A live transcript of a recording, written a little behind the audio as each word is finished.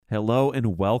Hello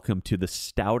and welcome to the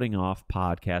Stouting Off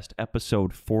Podcast,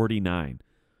 episode 49.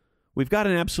 We've got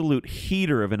an absolute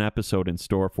heater of an episode in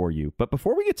store for you. But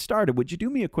before we get started, would you do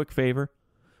me a quick favor?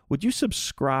 Would you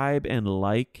subscribe and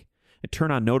like and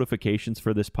turn on notifications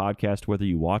for this podcast, whether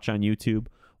you watch on YouTube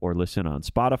or listen on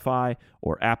Spotify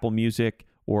or Apple Music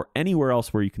or anywhere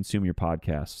else where you consume your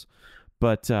podcasts?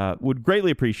 But would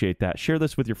greatly appreciate that. Share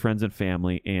this with your friends and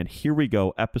family. And here we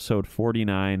go, episode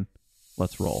 49.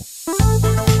 Let's roll.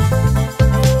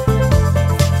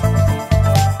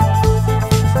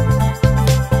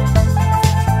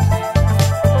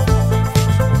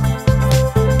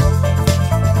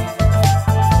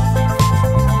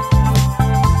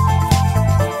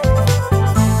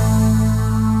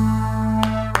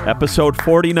 Episode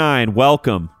 49.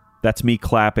 Welcome. That's me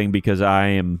clapping because I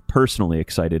am personally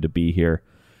excited to be here,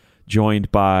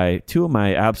 joined by two of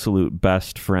my absolute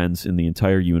best friends in the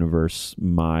entire universe,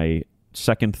 my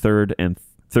second, third, and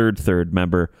third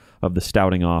member of the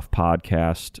Stouting Off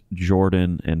podcast,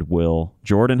 Jordan and Will.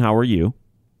 Jordan, how are you?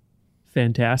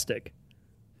 Fantastic.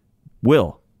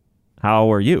 Will,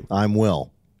 how are you? I'm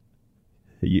Will.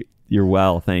 You're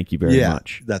well, thank you very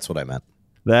much. That's what I meant.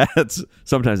 That's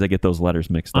sometimes I get those letters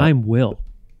mixed up. I'm Will.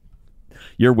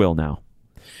 You're Will now.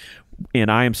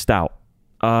 And I am Stout.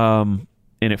 And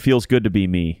it feels good to be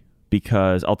me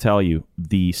because I'll tell you,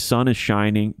 the sun is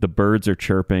shining, the birds are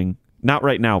chirping. Not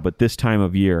right now, but this time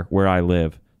of year where I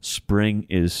live, spring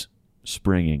is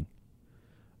springing.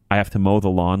 I have to mow the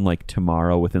lawn like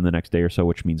tomorrow within the next day or so,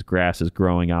 which means grass is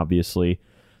growing, obviously.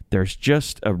 There's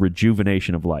just a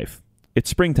rejuvenation of life. It's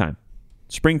springtime.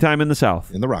 Springtime in the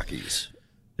South. In the Rockies.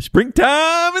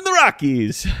 Springtime in the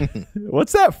Rockies.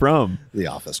 What's that from? The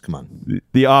Office, come on.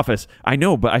 The Office. I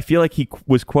know, but I feel like he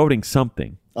was quoting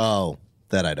something. Oh,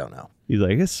 that I don't know. He's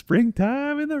like, it's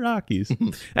springtime in the Rockies.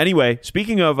 Anyway,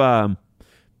 speaking of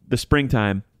the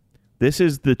springtime, this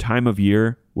is the time of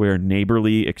year where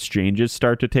neighborly exchanges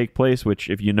start to take place, which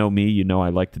if you know me, you know I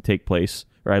like to take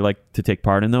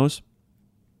part in those.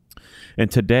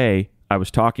 And today I was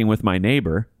talking with my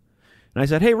neighbor and I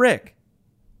said, hey, Rick,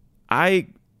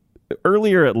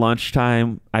 earlier at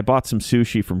lunchtime, I bought some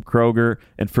sushi from Kroger,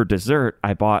 and for dessert,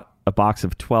 I bought a box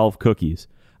of 12 cookies.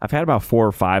 I've had about 4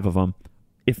 or 5 of them.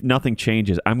 If nothing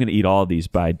changes, I'm going to eat all of these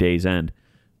by day's end.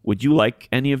 Would you like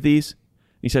any of these?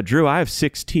 He said, Drew, I have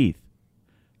 6 teeth.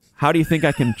 How do you think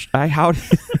I can...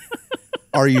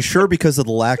 Are you sure because of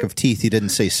the lack of teeth he didn't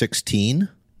say 16?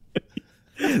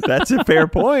 That's a fair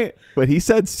point. But he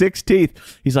said 6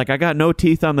 teeth. He's like, I got no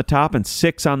teeth on the top and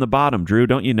 6 on the bottom. Drew,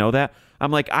 don't you know that?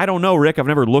 I'm like, I don't know, Rick. I've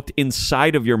never looked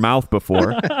inside of your mouth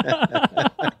before.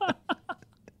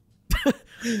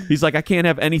 He's like, I can't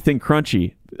have anything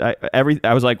crunchy.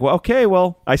 I was like, well, okay,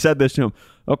 well, I said this to him.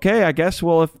 Okay, I guess,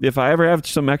 well, if I ever have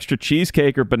some extra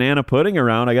cheesecake or banana pudding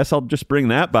around, I guess I'll just bring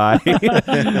that by.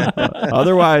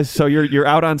 Otherwise, so you're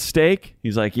out on steak?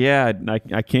 He's like, yeah,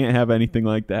 I can't have anything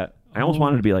like that. I almost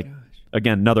wanted to be like,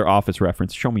 again, another Office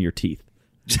reference. Show me your teeth.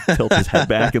 Tilt his head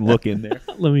back and look in there.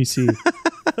 Let me see.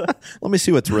 Let me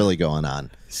see what's really going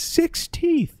on. 6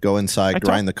 teeth. Go inside,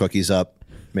 grind the cookies up,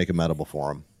 make them edible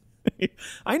for him.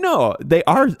 I know. They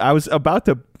are. I was about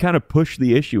to kind of push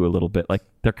the issue a little bit. Like,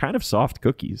 they're kind of soft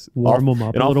cookies. Warm them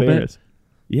up a little bit.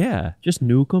 Yeah. Just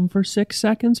nuke them for 6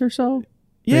 seconds or so?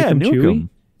 Yeah, nuke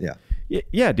them. Yeah.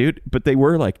 Yeah, dude. But they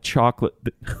were like chocolate.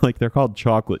 Like, they're called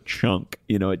chocolate chunk.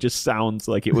 You know, it just sounds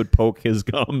like it would poke his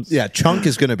gums. Yeah, chunk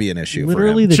is going to be an issue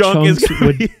Literally, for him.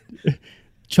 the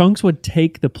chunks would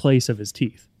take the place of his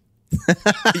teeth.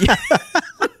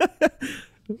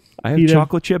 I have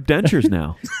chocolate chip dentures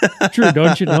now. True,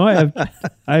 don't you know?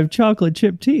 I have chocolate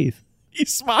chip teeth. He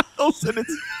smiles and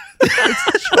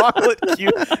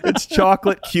it's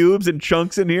chocolate cubes and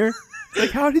chunks in here.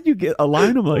 Like, how did you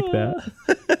align them like that?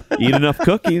 Eat enough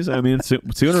cookies. I mean,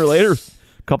 sooner or later,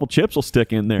 a couple chips will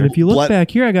stick in there. And if you look back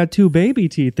here, I got 2 baby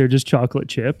teeth. They're just chocolate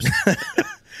chips.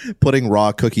 Putting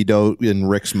raw cookie dough in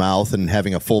Rick's mouth and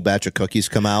having a full batch of cookies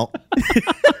come out.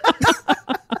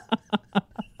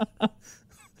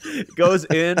 Goes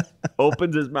in,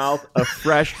 opens his mouth, a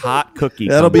fresh, hot cookie.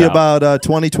 That'll be out. about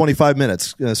 20, 25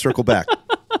 minutes. Circle back.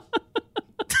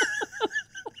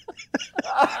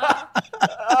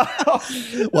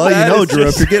 Well, you know, Drew,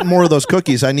 if you're getting more of those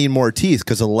cookies, I need more teeth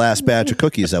because of the last batch of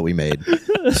cookies that we made.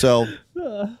 So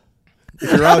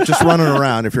if you're out just running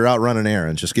around, if you're out running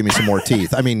errands, just give me some more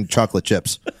teeth. I mean, chocolate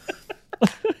chips.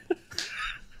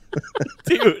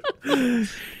 Dude,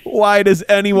 why does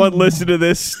anyone listen to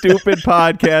this stupid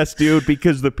podcast, dude?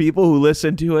 Because the people who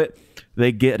listen to it,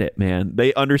 they get it, man.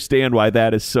 They understand why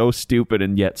that is so stupid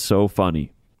and yet so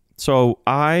funny. So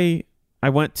I've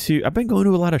been going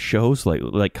to a lot of shows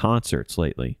lately, like concerts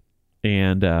lately.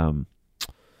 and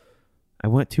I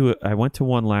went to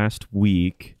one last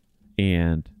week,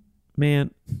 and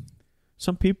man,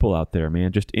 some people out there,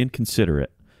 man, just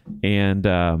inconsiderate, and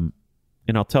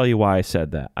I'll tell you why I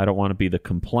said that. I don't want to be the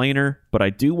complainer, but I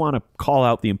do want to call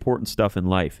out the important stuff in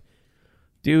life,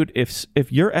 dude.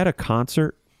 If you're at a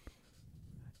concert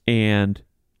and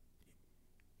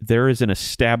there is an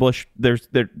established,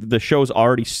 the show's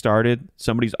already started,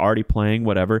 somebody's already playing,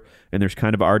 whatever, and there's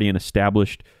kind of already an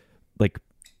established like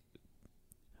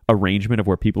arrangement of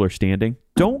where people are standing,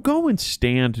 don't go and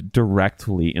stand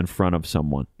directly in front of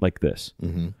someone like this.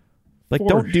 Mm-hmm. Like,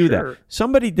 don't do that.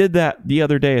 Somebody did that the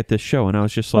other day at this show, and I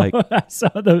was just like, I saw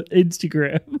the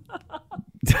Instagram.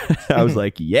 I was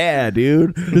like, yeah,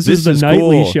 dude, This is the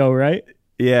Nightly cool. show, right?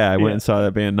 Yeah, I went and saw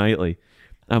that band Nightly.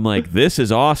 I'm like, this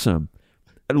is awesome.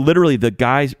 Literally,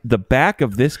 the back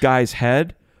of this guy's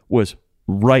head was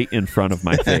right in front of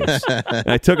my face. And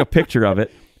I took a picture of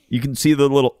it. You can see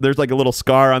there's like a little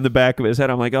scar on the back of his head.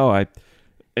 I'm like,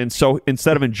 and so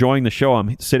instead of enjoying the show,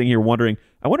 I'm sitting here wondering,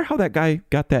 I wonder how that guy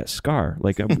got that scar.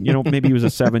 Like, maybe he was a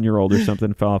 7-year-old or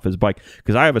something, fell off his bike.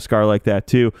 Because I have a scar like that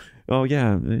too. Oh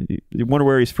yeah, you wonder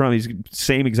where he's from. He's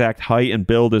same exact height and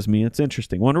build as me. It's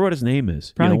interesting. Wonder what his name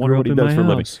is. Probably wonder grew what up he in does my for a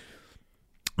living. house.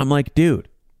 I'm like, dude,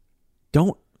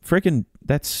 don't freaking.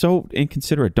 That's so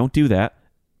inconsiderate. Don't do that.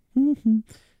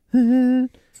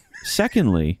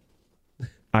 Secondly,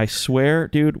 I swear,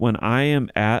 dude, when I am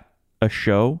at a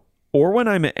show or when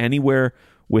I'm anywhere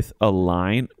with a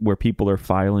line where people are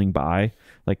filing by,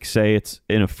 like say it's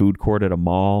in a food court at a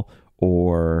mall,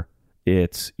 or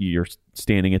you're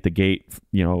standing at the gate,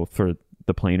 for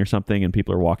the plane or something, and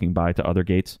people are walking by to other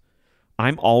gates,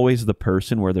 I'm always the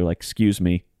person where they're like, excuse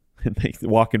me, and they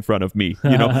walk in front of me.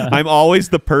 I'm always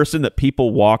the person that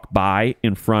people walk by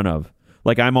in front of.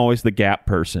 Like, I'm always the gap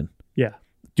person. Yeah.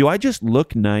 Do I just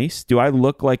look nice? Do I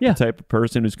look like the type of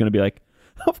person who's going to be like,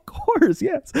 of course,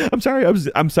 yes. I'm sorry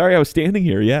I was standing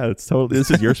here. Yeah, it's totally,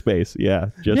 this is your space. Yeah.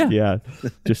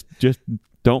 Just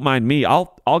don't mind me.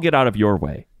 I'll get out of your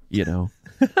way,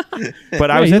 But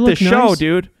I was at this show, nice,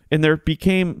 dude, and I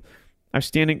was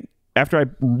standing after I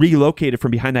relocated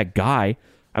from behind that guy.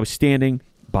 I was standing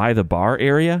by the bar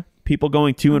area, people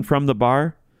going to and from the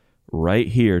bar. Right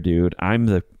here, dude. I'm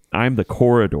the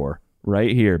corridor.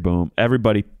 Right here, boom.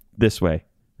 Everybody this way.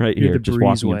 Right here, just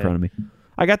walking in front of me.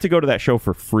 I got to go to that show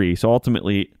for free, so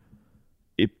ultimately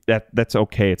that's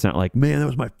okay. It's not like, man, that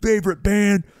was my favorite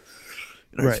band.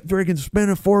 And I freaking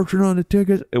spent a fortune on the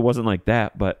tickets. It wasn't like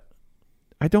that, but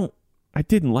I didn't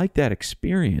like that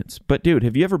experience. But dude,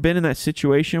 have you ever been in that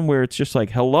situation where it's just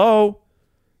like, hello,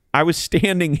 I was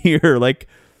standing here, like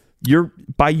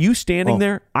by you standing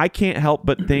there, I can't help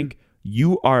but think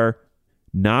you are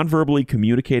non-verbally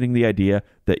communicating the idea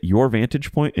that your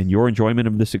vantage point and your enjoyment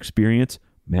of this experience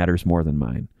matters more than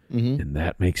mine. Mm-hmm. And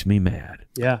that makes me mad.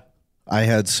 Yeah. I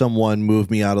had someone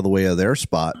move me out of the way of their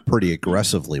spot pretty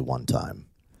aggressively one time.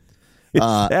 Is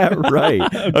that right?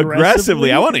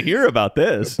 Aggressively? I want to hear about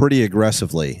this. Pretty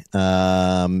aggressively.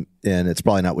 And it's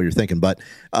probably not what you're thinking, but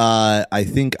I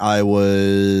think I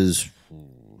was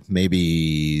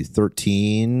maybe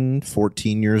 13,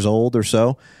 14 years old or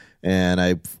so. And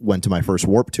I went to my first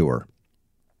Warped Tour.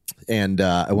 And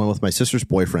I went with my sister's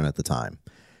boyfriend at the time.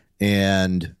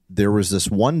 And there was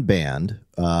this one band,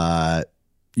 if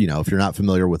you're not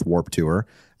familiar with Warped Tour,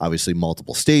 obviously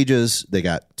multiple stages. They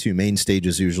got 2 main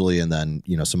stages usually, and then,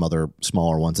 some other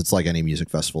smaller ones. It's like any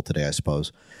music festival today, I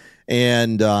suppose.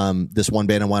 And this one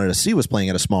band I wanted to see was playing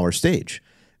at a smaller stage.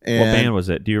 And what band was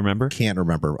it? Do you remember? Can't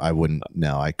remember. I wouldn't.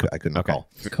 No, I couldn't recall.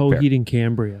 Coheed and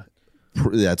Cambria.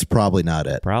 That's probably not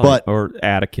it. Or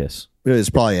Atticus.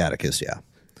 It's probably Atticus, yeah.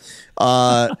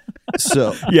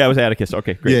 So yeah, it was Atticus.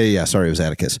 Okay, great. Yeah. Sorry, it was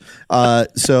Atticus.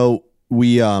 So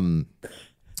we,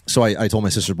 so I told my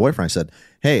sister's boyfriend. I said,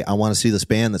 "Hey, I want to see this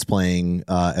band that's playing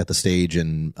at the stage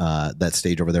and that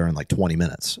stage over there in like 20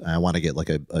 minutes. I want to get like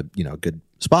a good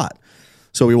spot."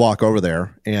 So we walk over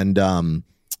there, and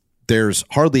there's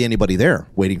hardly anybody there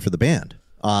waiting for the band.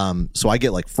 So I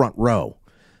get like front row.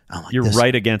 I'm like, you're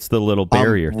right against the little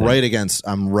barrier.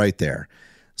 I'm right there.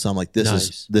 So I'm like,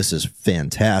 this is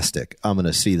fantastic. I'm going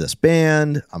to see this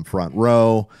band. I'm front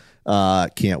row.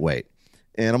 Can't wait.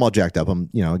 And I'm all jacked up. I'm,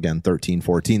 again, 13,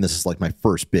 14. This is like my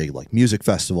first big like music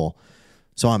festival.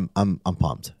 So I'm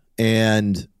pumped.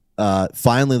 And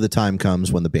finally the time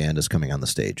comes when the band is coming on the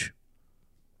stage.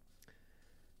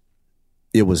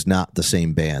 It was not the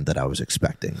same band that I was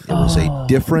expecting. It was a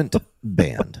different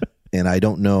band. And I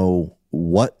don't know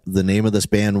what the name of this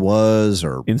band was,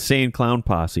 or Insane Clown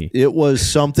Posse. It was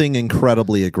something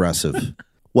incredibly aggressive.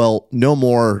 Well, no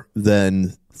more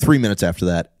than 3 minutes after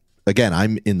that, again,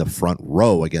 I'm in the front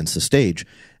row against the stage.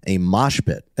 A mosh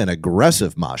pit, an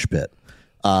aggressive mosh pit,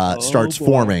 starts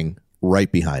forming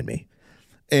right behind me.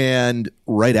 And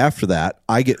right after that,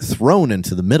 I get thrown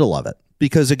into the middle of it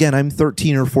because, again, I'm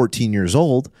 13 or 14 years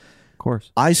old. Of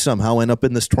course. I somehow end up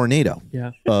in this tornado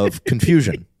of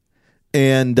confusion.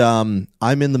 And I'm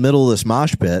in the middle of this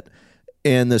mosh pit,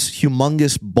 and this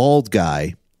humongous bald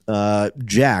guy,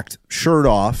 jacked, shirt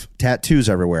off, tattoos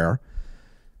everywhere.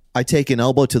 I take an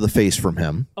elbow to the face from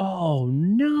him. Oh,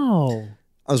 no.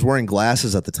 I was wearing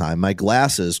glasses at the time. My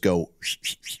glasses go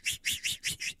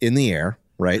in the air,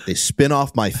 right? They spin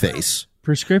off my face.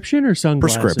 Prescription or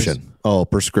sunglasses? Prescription. Oh,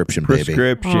 prescription, baby.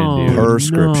 Prescription, dude.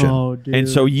 Prescription. No, dude. And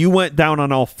so you went down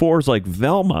on all fours like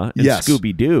Velma and Yes.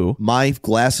 Scooby-Doo. My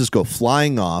glasses go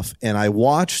flying off, and I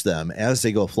watch them as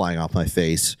they go flying off my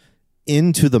face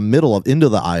into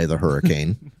the eye of the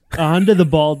hurricane. Onto the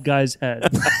bald guy's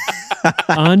head.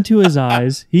 Onto his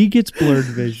eyes. He gets blurred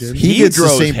vision. He gets the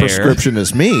same prescription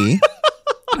as me.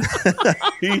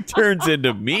 He turns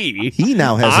into me. He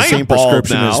now has the I'm same bald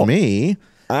prescription now. as me.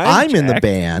 I'm in the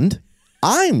band.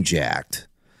 I'm jacked.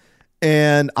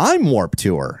 And I'm Warped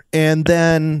Tour. And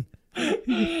then...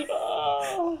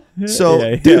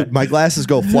 So, dude, my glasses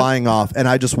go flying off, and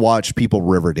I just watch people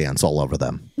river dance all over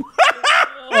them.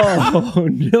 Oh,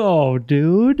 no,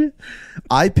 dude.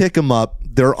 I pick them up.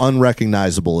 They're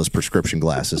unrecognizable as prescription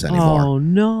glasses anymore. Oh,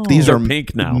 no. These They're are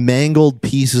pink now. mangled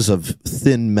pieces of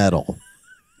thin metal.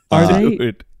 Are they...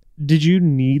 Dude. Did you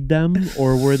need them,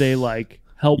 or were they, like,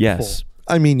 helpful? Yes.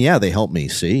 I mean, yeah, they help me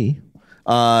see.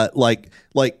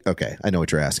 Okay, I know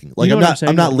what you're asking. Like, You know what I'm saying?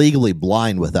 I'm not legally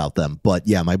blind without them, but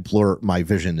yeah, my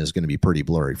vision is going to be pretty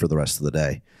blurry for the rest of the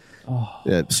day.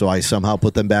 Oh. So I somehow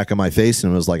put them back on my face,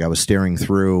 and it was like I was staring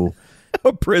through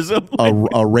A prism.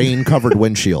 a rain-covered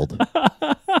windshield.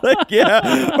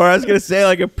 Yeah. Or I was going to say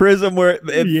like a prism where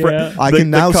Yeah. I can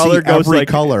now see color goes every like-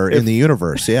 color in the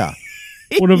universe. Yeah.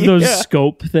 One of those Yeah.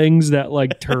 scope things that,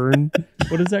 like, turn.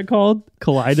 What is that called?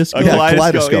 Kaleidoscope? Yeah, Kaleidoscope.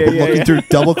 kaleidoscope. Yeah, I'm yeah, looking yeah. through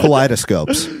double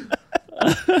kaleidoscopes.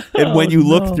 And when you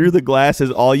look no. through the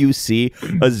glasses, all you see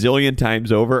a zillion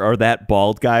times over are that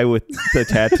bald guy with the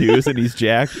tattoos, and he's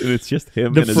jacked, and it's just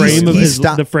him. The and frame of his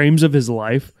Stop. the frames of his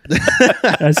life,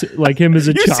 as like him as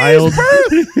a You child.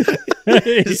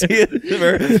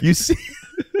 You see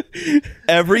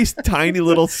every tiny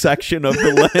little section of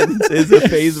the lens is a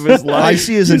phase of his life. I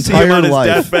see his You him entire on his life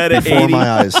deathbed at before 80. my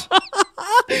eyes.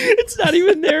 It's not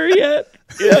even there yet.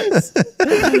 Yes.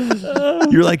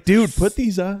 You're like, dude, put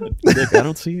these on. Like, I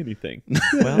don't see anything.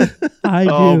 Well, I do.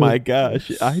 oh my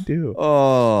gosh, I do.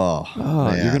 Oh, Oh,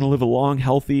 man. you're gonna live a long,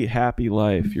 healthy, happy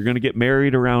life. You're gonna get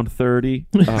married around 30.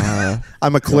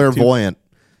 I'm a clairvoyant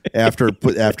after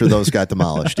those got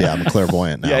demolished. Yeah, I'm a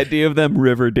clairvoyant now. The idea of them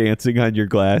river dancing on your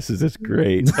glasses is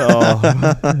great. Oh,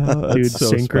 that's Dude, so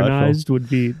synchronized would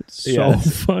be so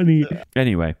Yes. funny.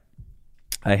 Anyway,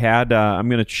 I had. I'm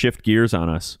going to shift gears on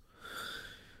us.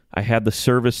 I had the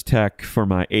service tech for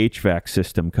my HVAC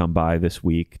system come by this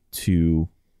week to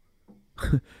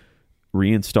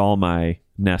reinstall my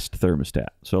Nest thermostat.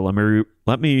 So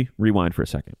let me rewind for a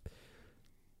second.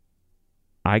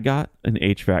 I got an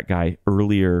HVAC guy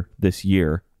earlier this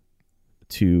year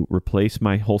to replace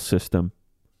my whole system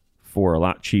for a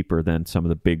lot cheaper than some of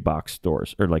the big box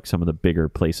stores or like some of the bigger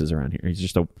places around here. He's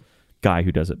just a guy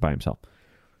who does it by himself.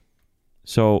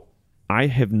 So I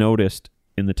have noticed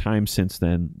in the time since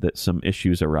then that some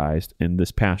issues arise. And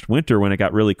this past winter when it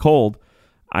got really cold,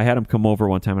 I had him come over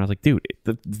one time and I was like, dude,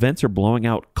 the vents are blowing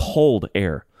out cold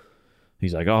air.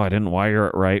 He's like, oh, I didn't wire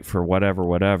it right for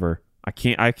whatever. I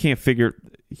can't figure.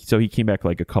 So he came back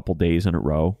like a couple days in a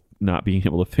row, not being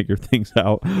able to figure things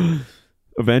out.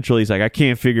 Eventually, he's like, I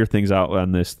can't figure things out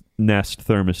on this Nest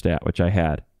thermostat, which I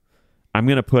had. I'm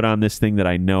going to put on this thing that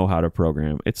I know how to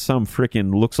program. It's some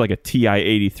freaking, looks like a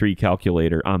TI-83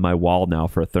 calculator on my wall now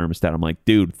for a thermostat. I'm like,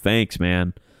 dude, thanks,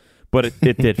 man. But it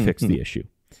did fix the issue.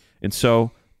 And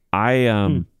so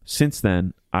I, since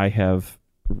then, I have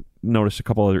noticed a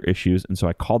couple other issues. And so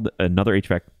I called another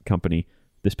HVAC company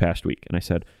this past week. And I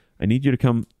said, I need you to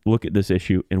come look at this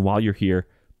issue. And while you're here,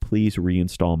 please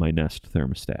reinstall my Nest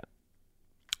thermostat.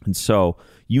 And so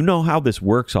you know how this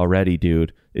works already,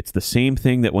 dude. It's the same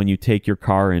thing that when you take your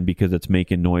car in because it's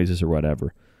making noises or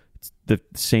whatever. It's the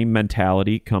same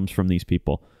mentality comes from these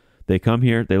people. They come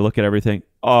here, they look at everything.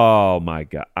 Oh my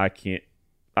God, I can't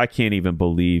even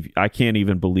believe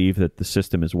that the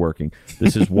system is working.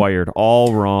 This is wired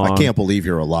all wrong. I can't believe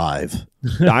you're alive.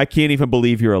 I can't even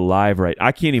believe you're alive, right?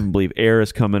 I can't even believe air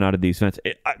is coming out of these vents.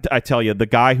 I tell you, the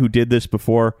guy who did this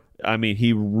before, I mean,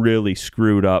 he really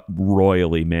screwed up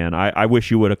royally, man. I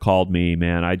wish you would have called me,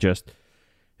 man.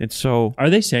 And so, Are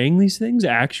they saying these things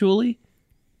actually?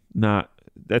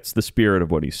 that's the spirit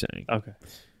of what he's saying. Okay.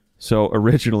 So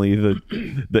originally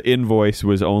the invoice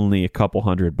was only a couple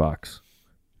 $100.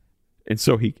 And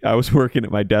so I was working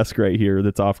at my desk right here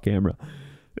that's off camera.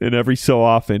 And every so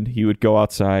often he would go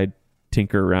outside,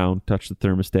 tinker around, touch the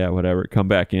thermostat, whatever, come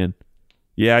back in.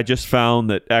 Yeah, I just found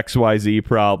that XYZ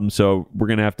problem, so we're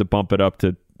going to have to bump it up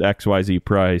to XYZ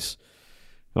price.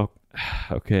 Oh,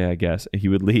 okay, I guess. He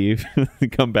would leave,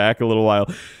 come back a little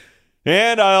while.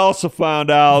 And I also found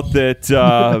out that,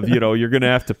 you're going to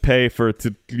have to pay for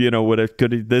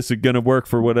this is going to work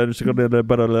for whatever.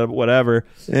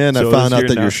 And so I found out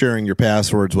that you're sharing your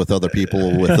passwords with other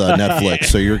people with Netflix.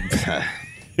 So you're...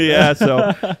 Yeah,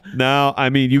 so now, I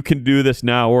mean, you can do this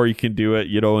now, or you can do it,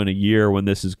 in a year when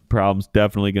problem's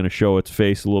definitely going to show its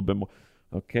face a little bit more.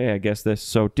 Okay, I guess this.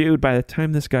 So, dude, by the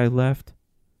time this guy left,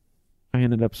 I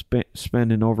ended up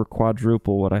spending over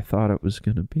quadruple what I thought it was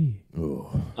going to be. Ooh.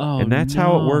 Oh, and that's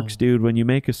how it works, dude. When you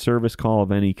make a service call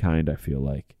of any kind, I feel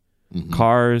like. Mm-hmm.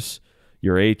 Cars,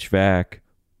 your HVAC,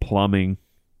 plumbing,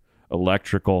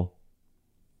 electrical,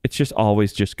 it's just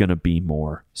always just going to be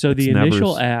more. So the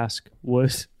initial ask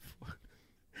was,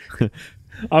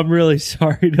 I'm really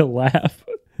sorry to laugh.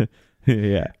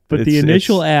 Yeah. But the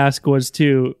initial ask was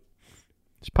to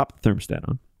just pop the thermostat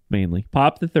on, mainly.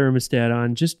 Pop the thermostat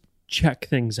on, just check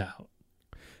things out.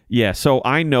 Yeah, so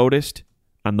I noticed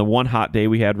on the one hot day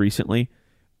we had recently,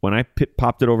 when I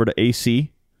popped it over to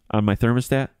AC on my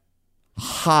thermostat,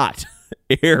 hot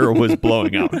air was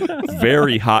blowing out.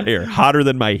 Very hot air, hotter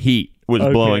than my heat was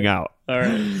blowing out. All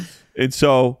right. And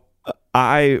so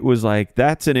I was like,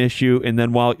 that's an issue. And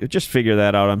then just figure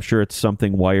that out. I'm sure it's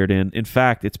something wired in. In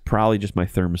fact, it's probably just my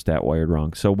thermostat wired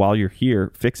wrong. So while you're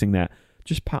here fixing that,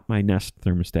 just pop my Nest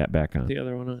thermostat back on. The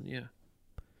other one on, yeah.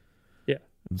 Yeah.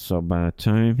 And so by the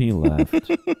time he left,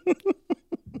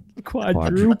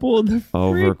 quadruple the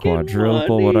over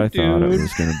quadruple money, what I thought it dude.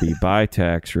 was going to be. Buy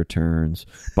tax returns,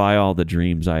 buy all the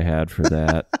dreams I had for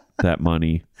that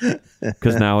money,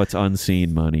 because now it's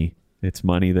unseen money. It's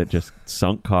money that just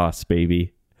sunk costs,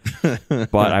 baby.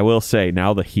 But I will say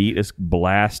now the heat is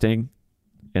blasting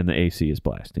and the AC is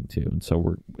blasting too, and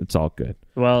so it's all good.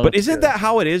 Well, but isn't that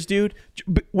how it is, dude?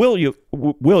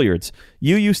 Williards,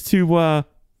 you used to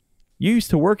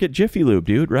work at Jiffy Lube,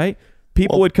 dude, right?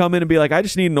 People would come in and be like, I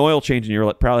just need an oil change. And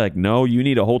you're probably like, no, you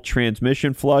need a whole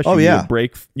transmission flush. Oh, you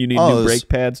need you need new brake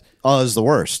pads. Oh, it was the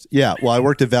worst. Yeah. Well, I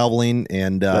worked at Valvoline,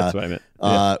 and that's what I meant.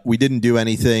 Yeah. We didn't do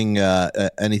anything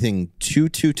too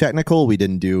technical. We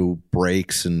didn't do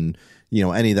brakes and,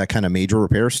 any of that kind of major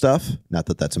repair stuff. Not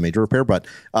that that's a major repair, but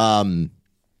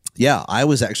yeah, I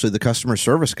was actually the customer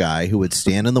service guy who would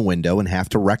stand in the window and have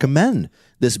to recommend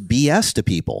this BS to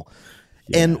people.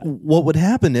 Yeah. And what would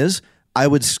happen is, I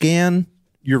would scan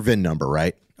your VIN number,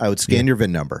 right? I would scan your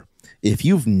VIN number. If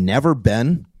you've never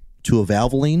been to a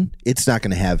Valvoline, it's not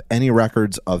going to have any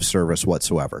records of service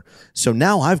whatsoever. So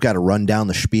now I've got to run down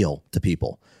the spiel to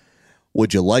people.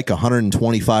 Would you like a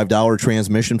 $125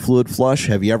 transmission fluid flush?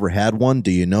 Have you ever had one? Do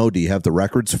you know? Do you have the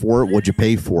records for it? What'd you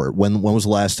pay for it? When was the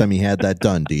last time you had that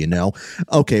done? Do you know?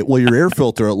 Okay, well, your air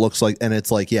filter, it looks like, and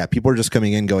it's like, yeah, people are just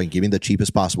coming in going, give me the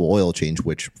cheapest possible oil change,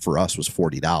 which for us was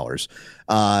 $40.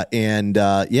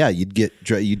 Yeah,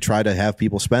 you'd try to have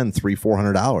people spend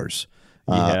 $300-400.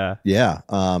 Yeah.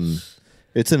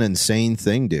 It's an insane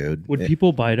thing, dude. Would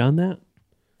people bite on that?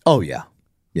 Oh, yeah.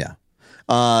 Yeah.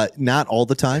 Not all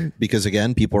the time, because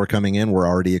again, people are coming in. We're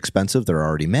already expensive. They're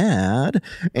already mad.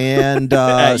 And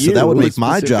so that would make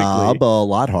my job a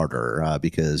lot harder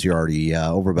because you're already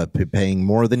paying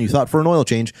more than you thought for an oil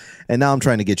change. And now I'm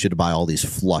trying to get you to buy all these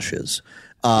flushes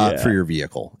for your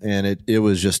vehicle. And it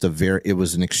was just it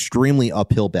was an extremely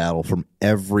uphill battle from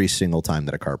every single time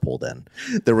that a car pulled in.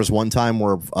 There was one time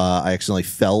where I accidentally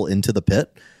fell into the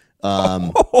pit.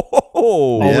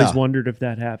 Always wondered if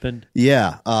that happened.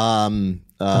 Yeah. I've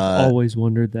always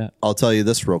wondered that. I'll tell you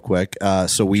this real quick.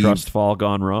 So we trust fall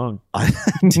gone wrong.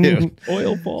 Dude,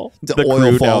 oil fall. The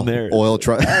oil fall down there. Oil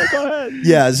truck. Go ahead.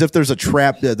 Yeah, as if there's a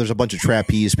there's a bunch of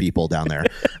trapeze people down there.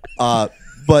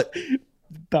 But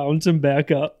bouncing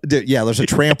back up. Dude, yeah, there's a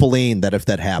trampoline that if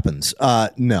that happens.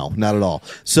 No, not at all.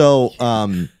 So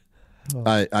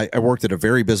I worked at a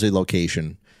very busy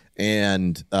location.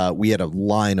 And we had a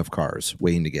line of cars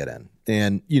waiting to get in.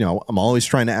 And, I'm always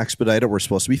trying to expedite it. We're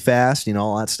supposed to be fast,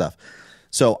 all that stuff.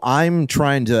 So I'm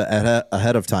trying to,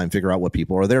 ahead of time, figure out what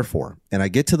people are there for. And I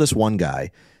get to this one guy,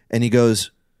 and he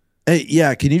goes, hey,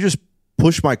 yeah, can you just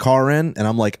push my car in? And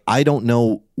I'm like, I don't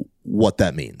know what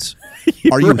that means.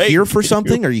 Are you here for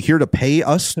something? Are you here to pay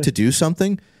us to do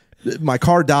something? My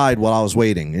car died while I was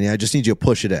waiting, and I just need you to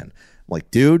push it in. like,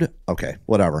 dude, okay,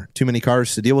 whatever. Too many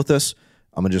cars to deal with this.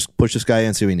 I'm going to just push this guy in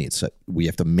and see what he needs. So we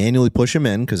have to manually push him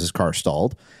in because his car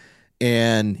stalled.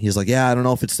 And he's like, yeah, I don't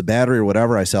know if it's the battery or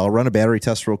whatever. I said, I'll run a battery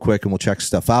test real quick and we'll check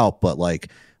stuff out. But like,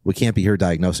 we can't be here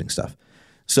diagnosing stuff.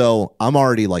 So I'm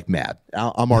already like mad.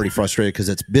 I'm already frustrated because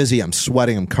it's busy. I'm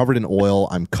sweating. I'm covered in oil.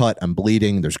 I'm cut. I'm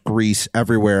bleeding. There's grease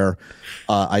everywhere.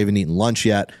 I haven't eaten lunch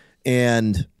yet.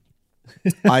 And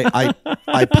I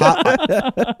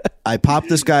pop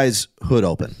this guy's hood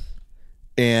open.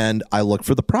 And I look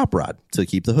for the prop rod to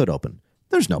keep the hood open.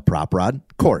 There's no prop rod.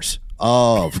 Of course.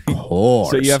 So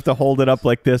you have to hold it up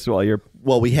like this while you're...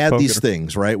 Well, we had these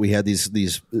things, right? We had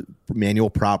these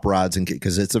manual prop rods,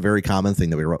 because it's a very common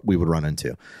thing that we would run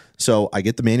into. So I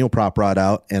get the manual prop rod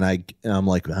out, and I'm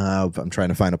like, I'm trying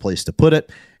to find a place to put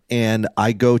it, and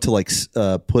I go to like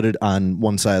put it on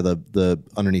one side of the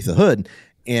underneath the hood,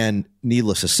 and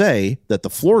needless to say, that the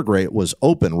floor grate was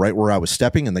open right where I was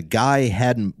stepping, and the guy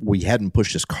hadn't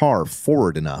pushed his car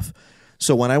forward enough.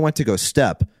 So when I went to go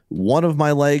step, one of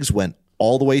my legs went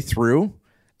all the way through,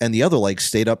 and the other leg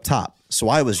stayed up top. So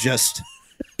I was just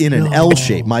in an L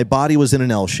shape. My body was in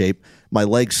an L shape. My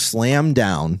legs slammed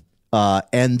down.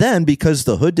 And then because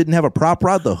the hood didn't have a prop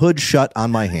rod, the hood shut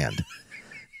on my hand.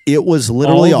 It was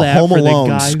literally a Home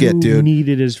Alone skit,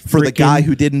 dude. For the guy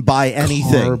who didn't buy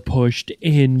anything. Car pushed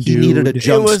in, dude. He needed a jump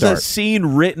start. It was start. a scene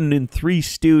written in Three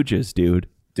Stooges, dude.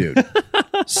 Dude,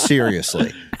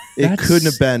 seriously. It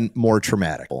couldn't have been more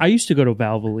traumatic. I used to go to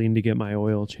Valvoline to get my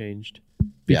oil changed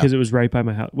because it was right by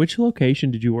my house. Which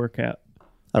location did you work at?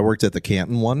 I worked at the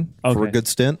Canton one for a good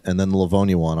stint, and then the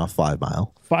Livonia one off 5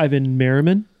 Mile. 5 in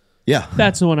Merriman? Yeah.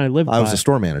 That's the one I lived by. I was a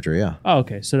store manager, yeah. Oh,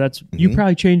 okay. So that's you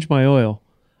probably changed my oil.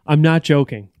 I'm not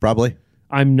joking. Probably.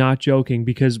 I'm not joking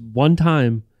because one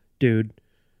time, dude,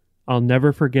 I'll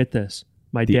never forget this.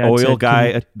 My dad oil said,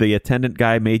 guy, the attendant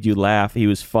guy made you laugh. He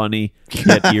was funny. He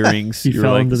had earrings. He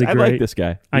fell into the grate. I like this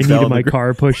guy. I needed my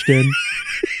car pushed in.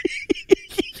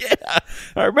 Yeah.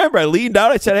 I remember I leaned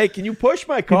out. I said, hey, can you push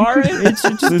my car in? It's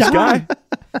just this guy.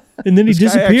 And then he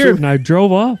disappeared and I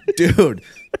drove off. Dude.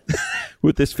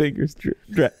 With his fingers. He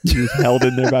was held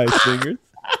in there by his fingers.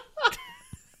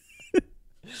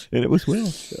 And it was Will.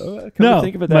 So,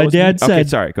 think of it, my dad said, okay,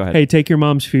 sorry, go ahead. Hey, take your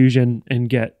mom's Fusion and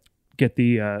get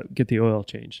the oil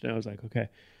changed. And I was like, okay.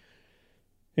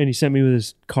 And he sent me with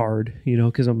his card,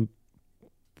 because I'm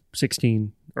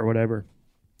 16 or whatever.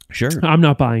 Sure. I'm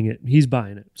not buying it. He's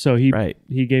buying it. So he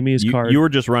gave me his card. You were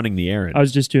just running the errand. I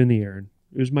was just doing the errand.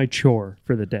 It was my chore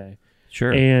for the day.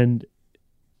 Sure. And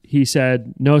he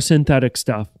said, no synthetic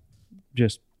stuff,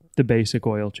 just the basic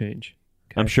oil change.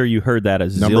 Okay. I'm sure you heard that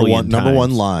as number one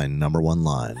line.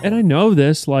 And I know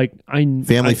this,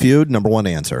 Family Feud, number one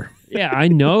answer. Yeah, I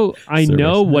know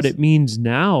what it means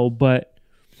now, but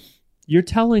you're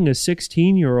telling a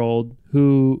 16-year-old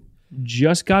who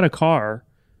just got a car,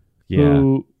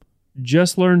 who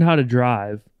just learned how to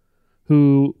drive,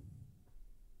 whose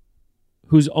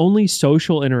only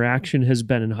social interaction has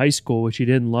been in high school, which he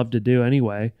didn't love to do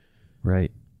anyway.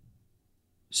 Right.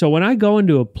 So when I go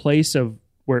into a place of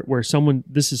where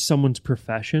this is someone's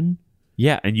profession.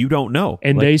 Yeah, and you don't know.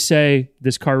 And they say,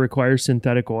 this car requires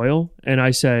synthetic oil. And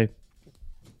I say,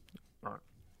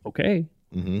 okay.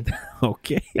 Mm-hmm.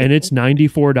 Okay. And it's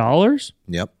 $94?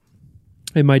 Yep.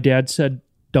 And my dad said,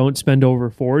 don't spend over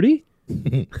 $40.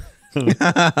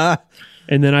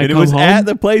 And then I come home. It was at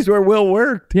the place where Will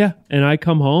worked. Yeah. And I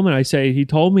come home and I say, he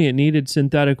told me it needed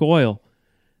synthetic oil.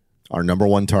 Our number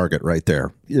one target right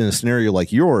there. In a scenario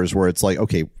like yours where it's like,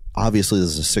 okay, obviously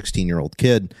this is a 16-year-old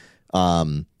kid.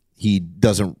 He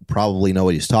doesn't probably know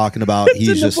what he's talking about. It's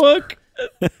he's in the book.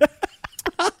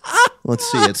 Let's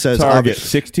see. It says target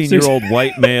 16-year-old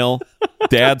white male,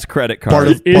 dad's credit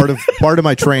card. Part of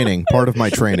my training. Part of my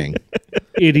training.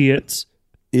 Idiots.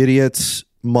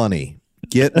 Money.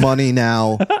 Get money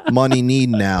now. Money need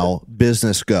now.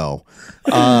 Business go.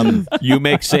 You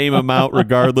make same amount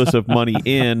regardless of money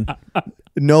in.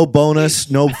 No bonus,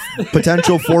 no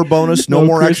potential for bonus, no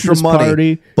more Christmas extra money.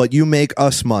 Party. But you make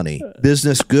us money.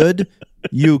 Business good,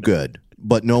 you good,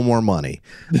 but no more money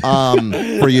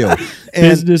for you. And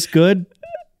business good,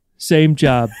 same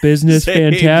job. Business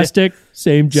fantastic,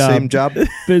 same job. Same job.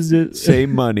 Business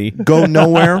same money. Go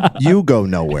nowhere, you go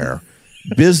nowhere.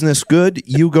 Business good,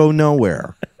 you go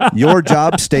nowhere. Your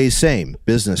job stays same.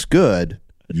 Business good,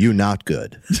 you not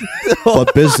good.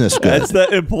 But business good. That's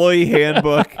the employee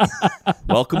handbook.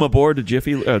 Welcome aboard to to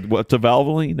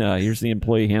Valvoline. Here's the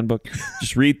employee handbook.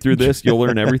 Just read through this. You'll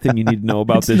learn everything you need to know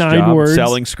about this 9 job. words.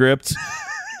 Selling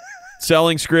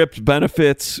scripts,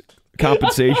 benefits,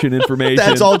 compensation information.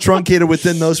 That's all truncated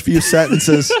within those few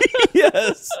sentences.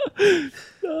 Yes.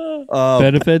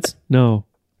 Benefits? No.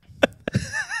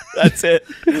 That's it.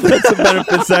 That's the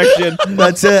benefit section.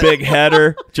 That's it. Big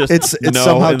header. Just It's no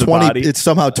somehow in the 20. body. It's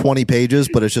somehow 20 pages,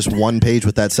 but it's just one page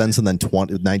with that sentence and then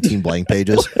 19 blank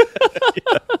pages.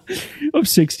 I'm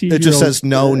 16. It just says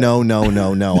no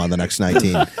on the next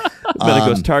 19. But it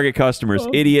goes target customers: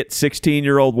 idiot,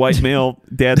 16-year-old white male,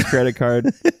 dad's credit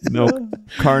card, no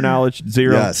car knowledge,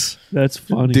 0. Yes, that's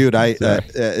funny, dude.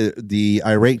 The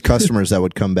irate customers that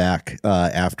would come back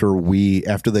after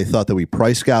they thought that we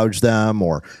price gouged them,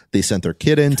 or they sent their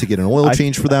kid in to get an oil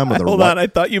change for them. Or hold on, I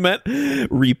thought you meant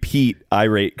repeat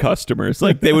irate customers.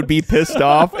 Like they would be pissed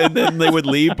off and then they would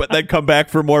leave, but then come back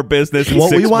for more business.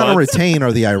 What we want to months. retain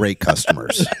are the irate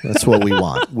customers. That's what we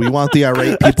want. We want the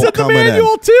irate people That's coming in the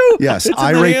manual in. Too. Yes,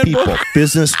 irate people.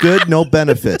 Business good, no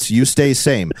benefits. You stay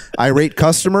same. Irate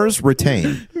customers,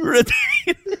 retain.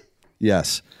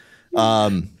 Yes.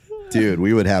 Dude,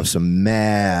 we would have some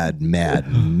mad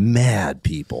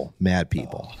people. Mad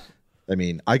people. I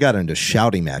mean, I got into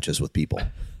shouting matches with people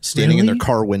standing in their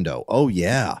car window. Oh,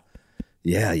 yeah.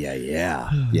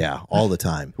 Yeah, all the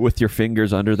time. With your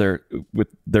fingers under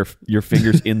your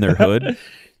fingers in their hood.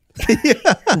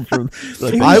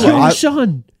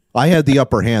 Son. I had the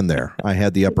upper hand there.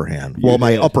 Well,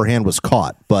 my upper hand was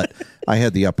caught, but I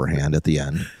had the upper hand at the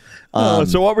end.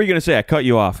 So what were you going to say? I cut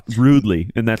you off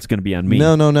rudely, and that's going to be on me.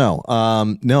 No.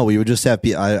 No, we would just have.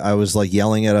 I was like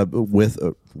yelling at with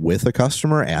a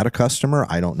customer, at a customer.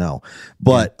 I don't know,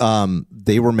 but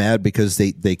they were mad because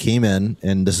they came in,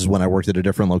 and this is when I worked at a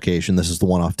different location. This is the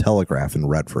one off Telegraph in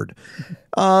Redford.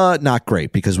 Not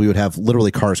great, because we would have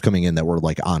literally cars coming in that were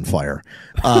like on fire.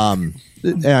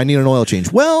 I need an oil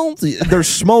change. Well, there's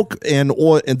smoke and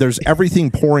oil, and there's everything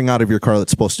pouring out of your car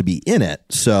that's supposed to be in it.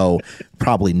 So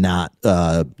probably not.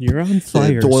 You're on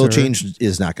fire. The oil sir. change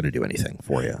is not going to do anything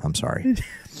for you. I'm sorry.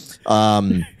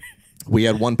 We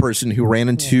had one person who ran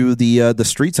into the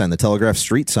street sign, the Telegraph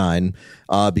street sign,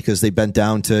 because they bent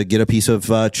down to get a piece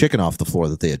of chicken off the floor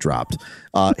that they had dropped.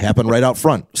 Happened right out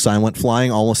front. Sign went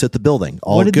flying, almost hit the building.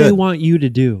 All what did good. they want you to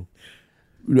do?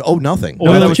 Oh, nothing.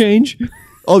 Oil change?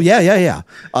 Oh, yeah.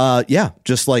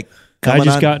 Just like I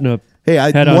just got in a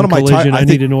one of my collision. I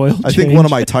need an oil I think one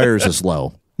of my tires is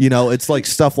low. You know, it's like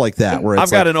stuff like that where it's I've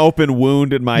got an open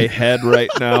wound in my head right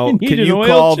now. Can you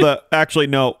call actually,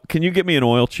 no. Can you get me an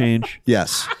oil change?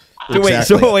 Yes.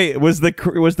 Wait, was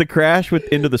the crash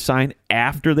into the sign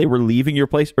after they were leaving your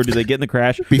place, or did they get in the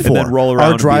crash before? And then roll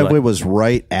around? Our driveway was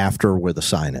right after where the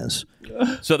sign is.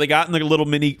 So they got in the little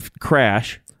mini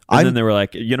crash. And then they were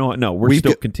like, you know what? No, we're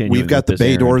still continuing. We've got the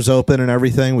bay area. doors open and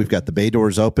everything. We've got the bay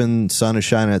doors open. Sun is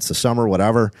shining. It's the summer,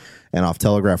 whatever. And off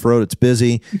Telegraph Road, it's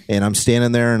busy. And I'm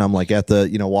standing there and I'm like at the,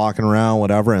 walking around,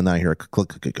 whatever. And then I hear a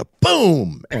click,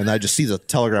 boom. And I just see the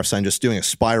Telegraph sign just doing a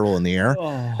spiral in the air.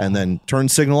 And then turn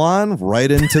signal on right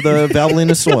into the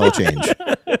Valvoline oil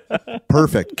change.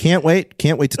 Perfect. Can't wait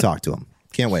to talk to him.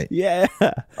 Can't wait. Yeah.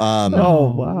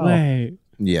 Oh, wow. Wait.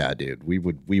 Yeah, dude, we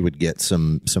would get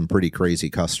some pretty crazy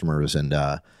customers, and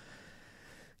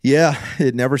yeah,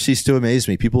 it never ceased to amaze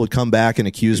me. People would come back and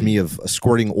accuse me of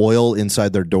squirting oil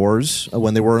inside their doors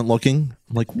when they weren't looking.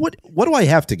 I'm like, what do I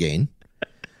have to gain?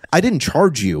 I didn't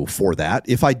charge you for that.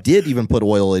 If I did even put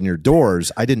oil in your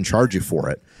doors, I didn't charge you for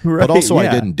it. Right, but also, yeah.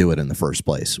 I didn't do it in the first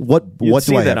place. What do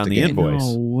I have on to the gain? invoice?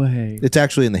 No way. It's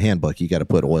actually in the handbook. You got to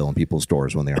put oil in people's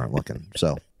doors when they aren't looking.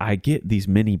 So I get these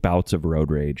mini bouts of road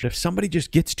rage. If somebody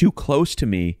just gets too close to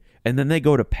me and then they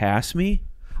go to pass me,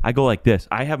 I go like this.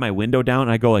 I have my window down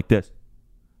and I go like this.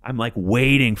 I'm like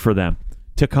waiting for them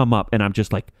to come up, and I'm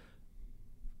just like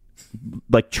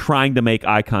trying to make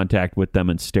eye contact with them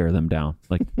and stare them down.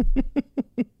 Like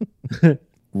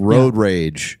road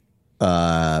rage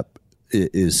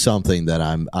is something that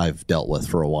I've dealt with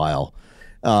for a while.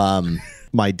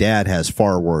 My dad has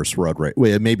far worse road rage.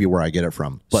 Well, it may be where I get it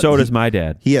from. But so does my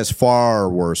dad. He has far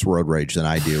worse road rage than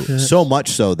I do. So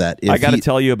much so that if I got to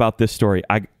tell you about this story.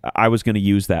 I was going to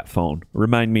use that phone.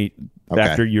 Remind me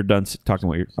after you're done talking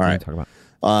what you're going to talk about.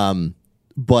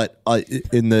 But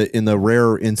in the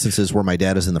rare instances where my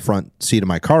dad is in the front seat of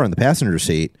my car in the passenger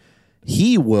seat,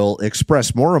 he will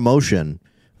express more emotion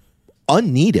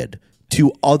unneeded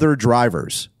to other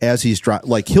drivers as he's driving.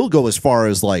 Like he'll go as far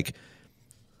as like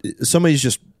somebody's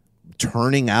just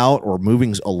turning out or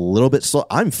moving a little bit slow.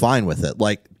 I'm fine with it.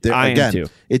 Like again,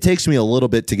 it takes me a little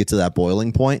bit to get to that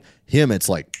boiling point. Him, it's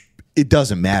like it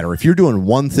doesn't matter if you're doing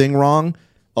one thing wrong.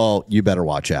 Oh, you better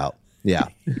watch out. Yeah.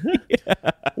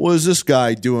 What is this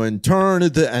guy doing? Turn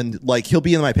at and like he'll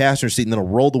be in my passenger seat and then he'll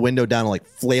roll the window down and like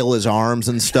flail his arms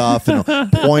and stuff and he'll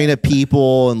point at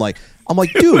people and like I'm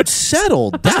like, dude,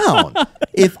 settle down.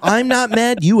 If I'm not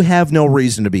mad, you have no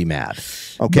reason to be mad.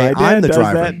 Okay, My dad I'm the does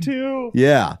driver. that too.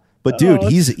 Yeah. But dude,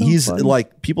 he's funny.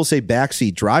 like, people say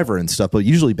backseat driver and stuff, but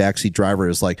usually backseat driver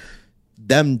is like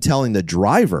them telling the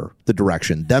driver the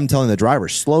direction, them telling the driver,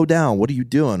 slow down, what are you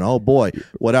doing? Oh boy,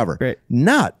 whatever. Great.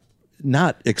 Not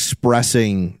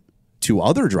expressing to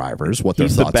other drivers what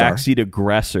He's their the thoughts are. backseat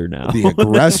aggressor now. The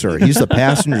aggressor. He's the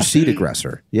passenger seat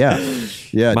aggressor. Yeah.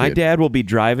 Yeah. My dude. dad will be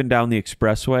driving down the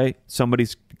expressway.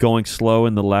 Somebody's going slow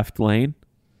in the left lane.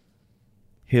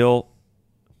 He'll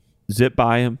zip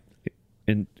by him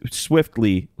and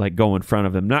swiftly like go in front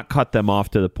of them, not cut them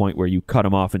off to the point where you cut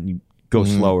them off and you go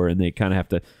slower and they kind of have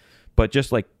to, but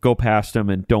just like go past them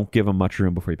and don't give them much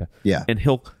room before you pass. Yeah. And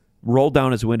he'll roll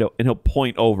down his window and he'll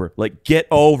point over, like, get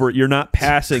over. You're not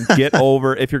passing. Get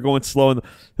over. If you're going slow, and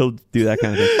he'll do that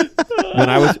kind of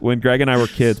thing. When Greg and I were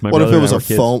kids, my What if brother it was and I were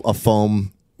kids, a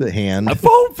foam hand? a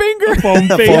foam finger, Foam A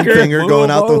foam finger. finger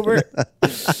going out over.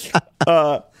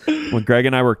 the When Greg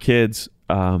and I were kids,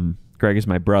 Greg is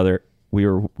my brother. We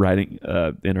were riding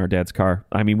in our dad's car.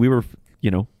 I mean, we were,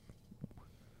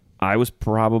 I was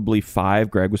probably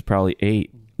 5. Greg was probably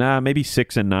 8. Nah, maybe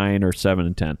 6 and 9 or 7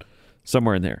 and 10,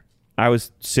 somewhere in there. I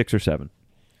was 6 or 7,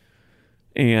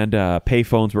 and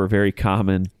payphones were very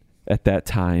common at that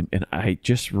time. And I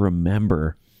just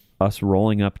remember us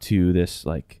rolling up to this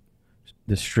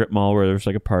strip mall where there was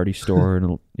like a party store and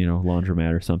a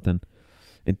laundromat or something.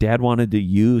 And Dad wanted to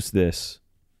use this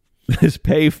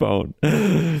payphone.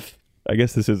 I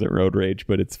guess this isn't road rage,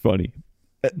 but it's funny.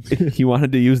 He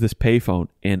wanted to use this payphone,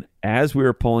 and as we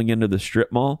were pulling into the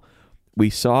strip mall, we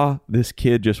saw this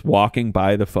kid just walking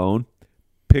by the phone,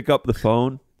 pick up the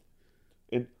phone,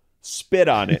 and spit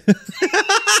on it.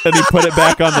 And he put it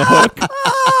back on the hook.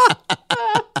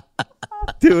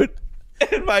 Dude,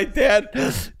 and my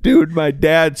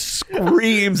dad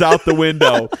screams out the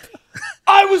window,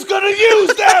 I was going to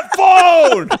use that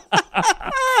phone!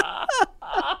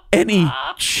 And he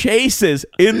chases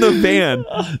in the van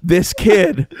this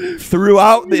kid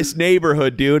throughout this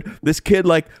neighborhood, dude. This kid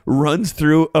like runs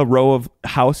through a row of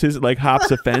houses, like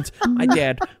hops a fence. My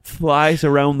dad flies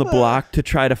around the block to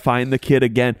try to find the kid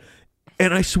again.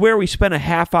 And I swear we spent a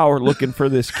half hour looking for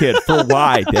this kid. For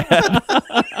why, Dad?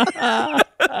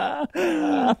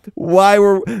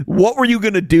 What were you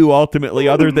going to do ultimately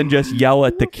other than just yell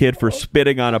at the kid for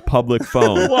spitting on a public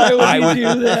phone? Why would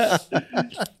you do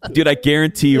that? Dude, I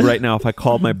guarantee you right now, if I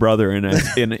called my brother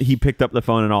and he picked up the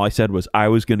phone and all I said was, I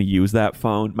was going to use that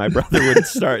phone, my brother would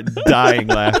start dying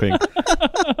laughing.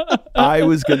 I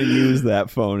was going to use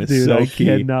that phone. It's Dude, so I key.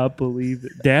 cannot believe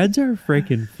it. Dads are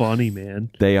freaking funny,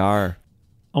 man. They are.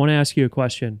 I want to ask you a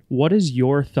question. What is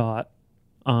your thought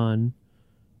on,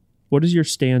 what is your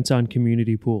stance on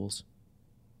community pools?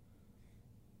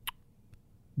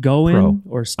 Go in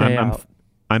or stay out?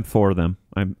 I'm for them.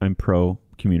 I'm pro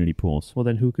community pools. Well,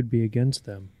 then who could be against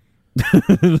them?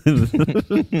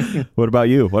 What about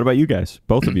you? What about you guys?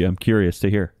 Both of you. I'm curious to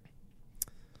hear.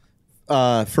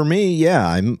 For me,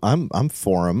 yeah, I'm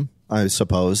for them, I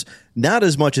suppose. Not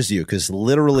as much as you, because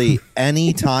literally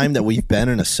any time that we've been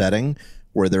in a setting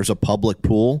where there's a public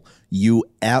pool, you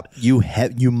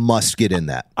must get in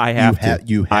that. I have to.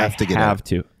 You have to get in. I have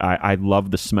to. I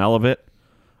love the smell of it.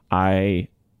 I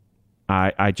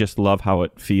just love how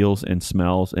it feels and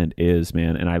smells and is,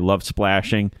 man. And I love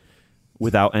splashing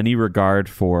without any regard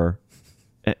for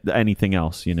anything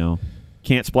else,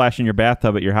 Can't splash in your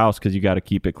bathtub at your house because you got to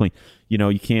keep it clean.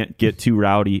 You can't get too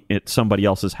rowdy at somebody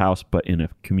else's house, but in a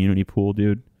community pool,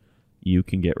 dude, you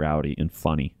can get rowdy and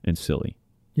funny and silly.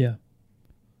 Yeah.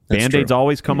 Band-Aids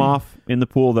always come off in the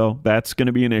pool, though. That's going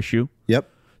to be an issue. Yep.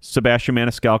 Sebastian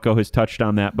Maniscalco has touched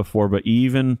on that before, but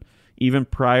even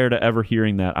prior to ever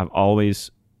hearing that,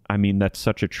 that's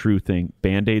such a true thing.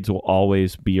 Band-Aids will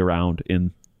always be around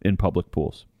in public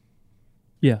pools.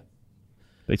 Yeah.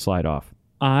 They slide off.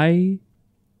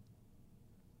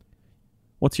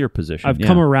 What's your position? I've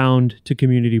come around to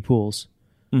community pools,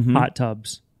 hot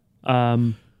tubs.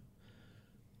 I've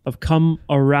come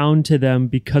around to them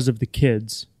because of the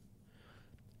kids.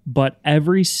 But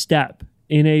every step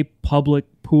in a public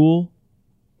pool,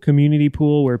 community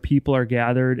pool where people are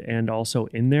gathered and also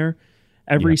in there,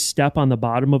 every step on the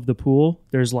bottom of the pool,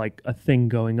 there's like a thing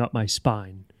going up my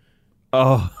spine.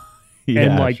 Oh, yeah,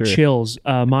 and like sure. chills.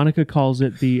 Monica calls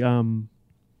it the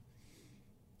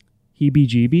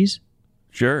heebie-jeebies.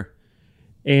 Sure.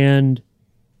 And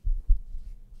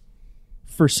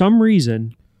for some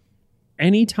reason,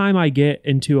 anytime I get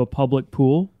into a public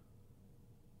pool,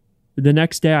 the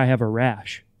next day I have a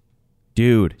rash.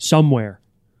 Dude. Somewhere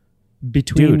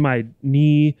between my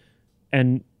knee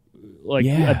and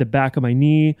at the back of my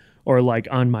knee or like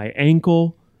on my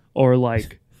ankle or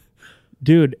like,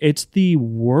 dude, it's the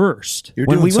worst. You're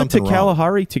when doing we went to something wrong.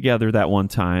 Kalahari together that one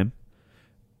time,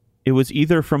 it was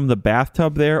either from the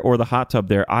bathtub there or the hot tub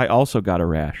there. I also got a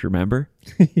rash, remember?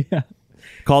 Yeah.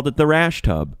 Called it the rash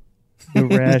tub. The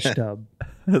rash tub.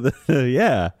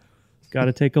 Yeah. Got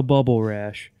to take a bubble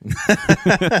rash.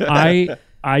 I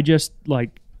just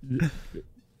like,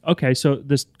 okay, so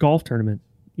this golf tournament,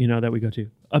 that we go to,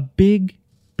 a big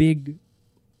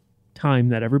time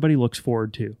that everybody looks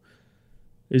forward to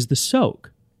is the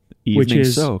soak.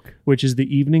 Soak. Which is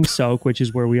the evening soak, which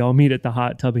is where we all meet at the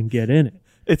hot tub and get in it.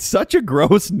 It's such a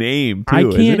gross name, too, I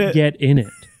isn't can't it? get in it.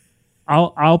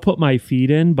 I'll put my feet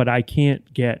in, but I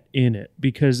can't get in it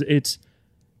because it's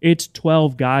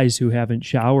 12 guys who haven't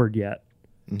showered yet.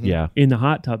 Yeah. In the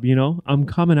hot tub, I'm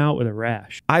coming out with a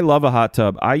rash. I love a hot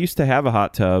tub. I used to have a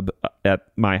hot tub at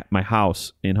my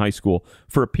house in high school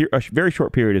for a very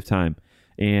short period of time.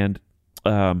 And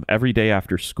every day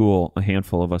after school, a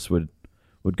handful of us would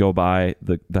go by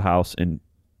the house. And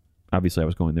obviously I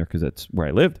was going there because that's where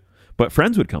I lived. But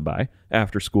friends would come by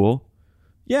after school.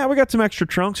 Yeah, we got some extra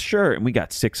trunks, sure. And we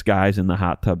got 6 guys in the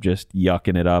hot tub just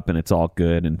yucking it up, and it's all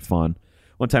good and fun.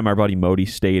 One time our buddy Modi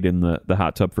stayed in the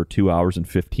hot tub for 2 hours and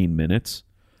 15 minutes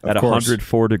at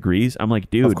 104 degrees. I'm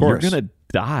like, dude, you're going to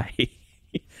die.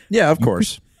 Yeah, of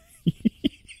course.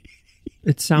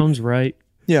 It sounds right.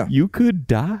 Yeah. You could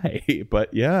die.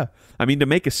 But yeah, I mean, to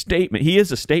make a statement, he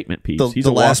is a statement piece. He's the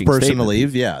a last walking person to statement leave.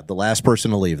 piece. Yeah, the last person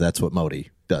to leave. That's what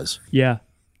Modi does. Yeah.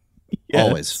 Yes.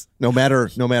 Always. No matter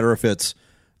if it's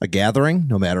a gathering,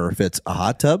 no matter if it's a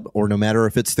hot tub, or no matter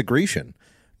if it's the Grecian.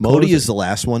 Modi is the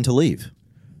last one to leave.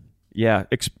 Yeah.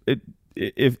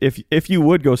 If you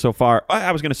would go so far,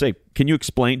 I was going to say, can you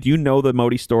explain? Do you know the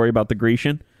Modi story about the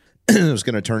Grecian? It was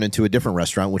going to turn into a different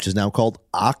restaurant, which is now called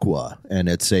Aqua, and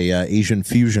it's a Asian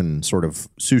fusion sort of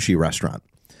sushi restaurant.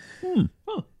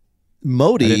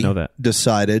 Modi I didn't know that.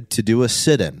 decided to do a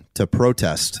sit-in to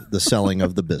protest the selling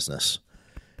of the business.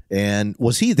 And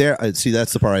was he there? See,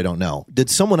 that's the part I don't know. Did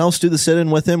someone else do the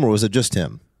sit-in with him, or was it just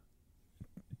him?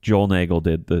 Joel Nagel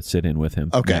did the sit-in with him.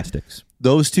 Okay. Gymnastics.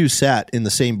 Those two sat in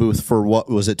the same booth for what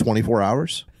was it, 24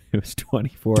 hours? It was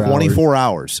 24 hours. 24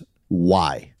 hours.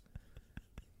 Why?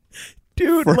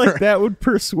 Dude, like that would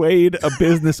persuade a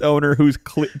business owner who's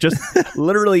just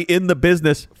literally in the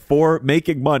business for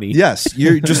making money. Yes,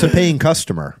 you're just a paying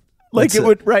customer. Like That's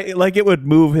it would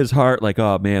move his heart. Like,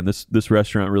 oh man, this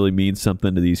restaurant really means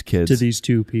something to these kids. To these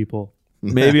two people.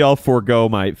 Maybe I'll forego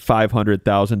my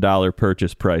 $500,000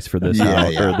 purchase price for this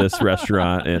house or this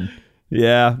restaurant, and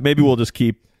maybe we'll just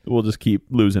keep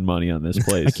losing money on this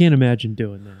place. I can't imagine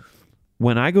doing that.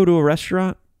 When I go to a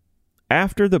restaurant,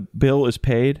 after the bill is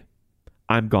paid,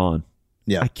 I'm gone.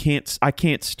 Yeah. I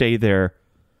can't stay there.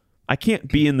 I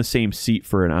can't be in the same seat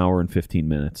for an hour and 15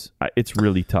 minutes. It's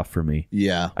really tough for me.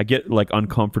 Yeah. I get like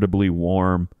uncomfortably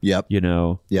warm. Yep.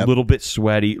 A little bit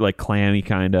sweaty, like clammy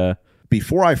kind of.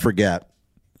 Before I forget,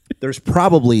 there's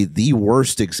probably the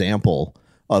worst example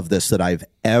of this that I've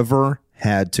ever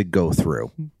had to go through.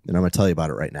 And I'm going to tell you about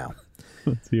it right now.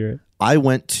 Let's hear it. I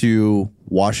went to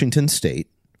Washington State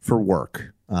for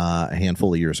work a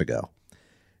handful of years ago.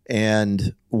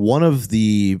 And one of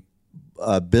the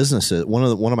businesses, one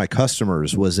of my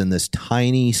customers was in this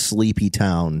tiny, sleepy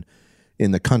town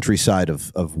in the countryside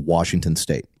of Washington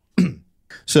State.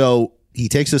 So he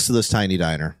takes us to this tiny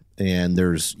diner, and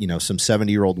there's some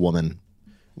 70-year-old woman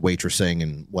waitressing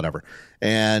and whatever.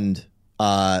 And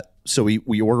so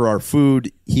we order our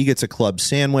food. He gets a club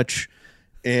sandwich,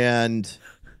 and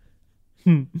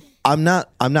I'm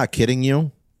not kidding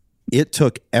you. It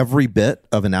took every bit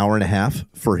of an hour and a half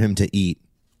for him to eat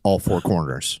all 4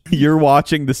 corners. You're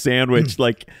watching the sandwich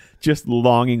like just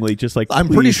longingly, just like I'm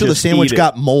pretty sure the sandwich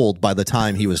got mold by the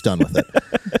time he was done with it.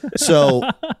 So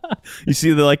you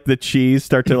see the cheese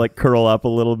start to like curl up a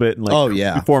little bit and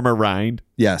like form a rind.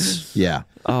 Yes, yeah.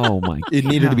 Oh my! It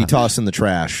needed to be tossed in the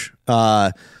trash.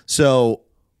 So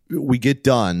we get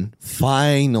done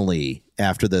finally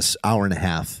after this hour and a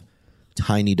half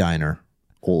tiny diner,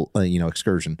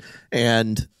 excursion,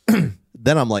 and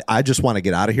then I'm like, I just want to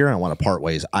get out of here and I want to part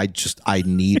ways. I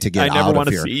need to get out of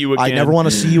here. I never want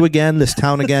to see you again. This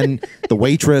town again. The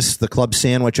waitress, the club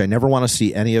sandwich. I never want to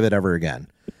see any of it ever again.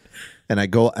 And I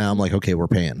go and I'm like, okay, we're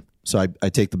paying. So I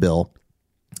take the bill,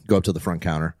 go up to the front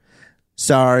counter.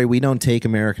 Sorry, we don't take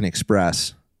American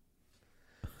Express.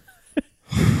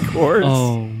 Of course.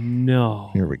 Oh no.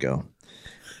 Here we go.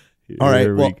 All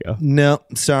right. Well, no,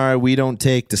 sorry, we don't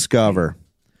take Discover.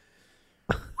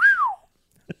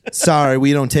 Sorry,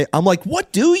 we don't take. I'm like,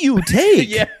 what do you take?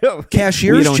 Yeah.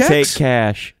 Cashier's We don't checks? take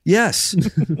cash. Yes.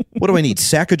 What do I need?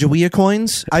 Sacagawea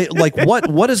coins?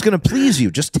 What is going to please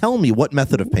you? Just tell me what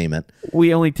method of payment.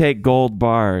 We only take gold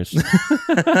bars.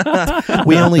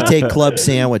 We only take club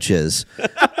sandwiches.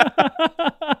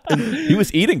 He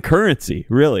was eating currency,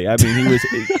 really. I mean,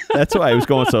 that's why he was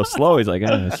going so slow. He's like,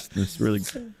 this really.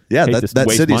 Yeah,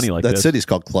 that city's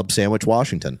called Club Sandwich,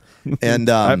 Washington, and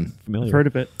I've heard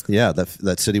of it. Yeah,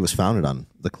 that city was founded on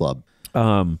the club.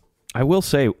 I will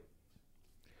say,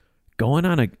 going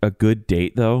on a good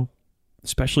date though,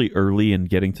 especially early in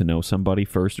getting to know somebody,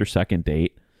 first or second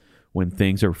date, when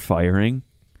things are firing.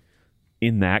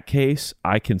 In that case,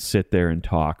 I can sit there and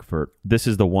talk for. This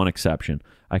is the one exception.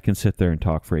 I can sit there and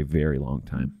talk for a very long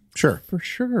time. Sure, for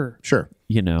sure.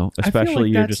 You know,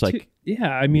 especially you're just like. Yeah,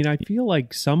 I mean, I feel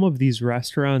like some of these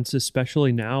restaurants,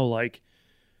 especially now, like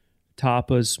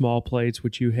tapas, small plates,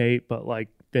 which you hate, but like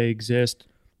they exist.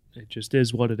 It just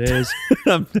is what it is.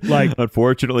 Like,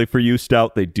 unfortunately for you,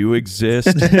 Stout, they do exist.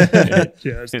 It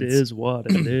just is what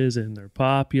it is, and they're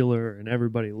popular, and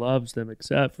everybody loves them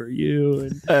except for you.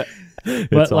 And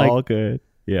it's all good.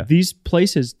 Yeah, these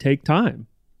places take time.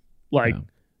 Like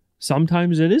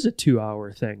sometimes it is a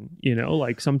 2-hour thing. You know,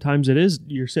 like sometimes it is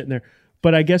you're sitting there.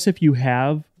 But I guess if you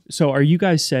have, so are you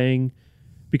guys saying?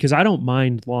 Because I don't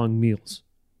mind long meals.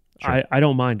 Sure. I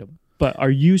don't mind them. But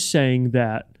are you saying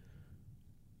that?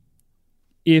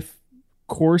 If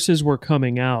courses were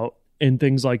coming out and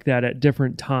things like that at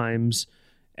different times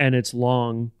and it's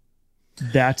long,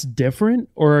 that's different?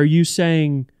 Or are you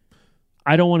saying,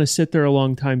 I don't want to sit there a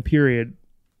long time, period?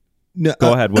 No,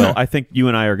 Go ahead, Will. I think you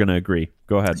and I are going to agree.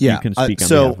 Go ahead. Yeah, you can speak on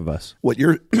behalf of us. What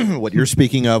you're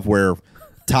speaking of where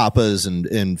tapas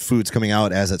and food's coming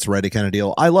out as it's ready kind of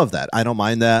deal, I love that. I don't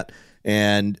mind that.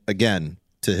 And again,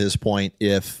 to his point,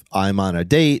 if I'm on a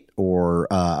date or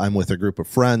I'm with a group of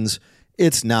friends,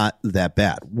 it's not that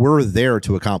bad. We're there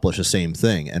to accomplish the same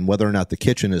thing. And whether or not the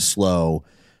kitchen is slow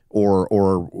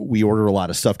or we order a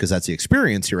lot of stuff because that's the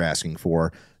experience you're asking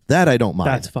for, that I don't mind.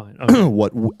 That's fine. Okay.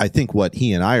 What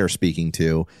he and I are speaking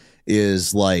to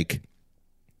is like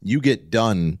you get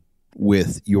done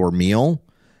with your meal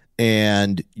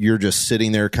and you're just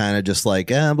sitting there kind of just like,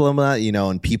 blah, blah, you know,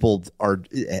 and people are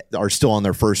still on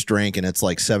their first drink and it's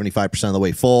like 75% of the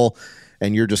way full.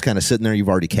 And you're just kind of sitting there. You've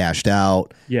already cashed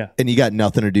out. Yeah. And you got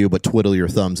nothing to do but twiddle your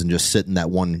thumbs and just sit in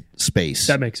that one space.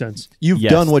 That makes sense. You've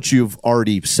done what you've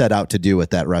already set out to do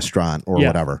at that restaurant or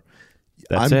whatever.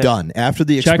 I'm done. After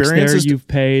the experience, there, you've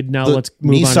paid. Now let's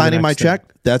move on. Me signing to the my next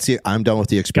check, that's it. I'm done with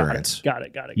the experience. Got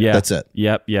it. Yeah. That's it.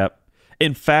 Yep.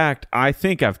 In fact, I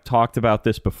think I've talked about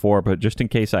this before, but just in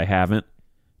case I haven't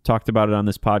talked about it on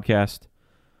this podcast,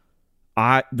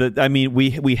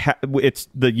 it's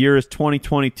the year is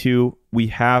 2022. We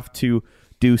have to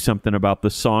do something about the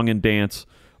song and dance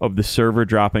of the server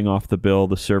dropping off the bill,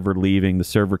 the server leaving, the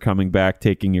server coming back,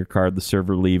 taking your card, the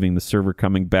server leaving, the server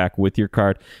coming back with your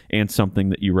card, and something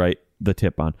that you write the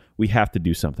tip on. We have to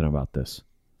do something about this.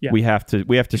 Yeah. We have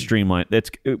to streamline.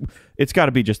 It's got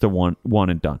to be just a one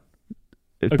and done.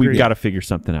 Agreed. We've got to figure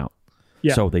something out.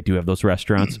 Yeah. So they do have those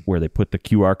restaurants where they put the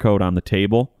QR code on the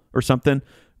table or something,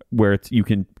 where you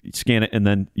can scan it and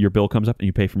then your bill comes up and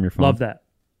you pay from your phone. Love that.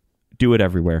 Do it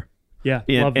everywhere. Yeah,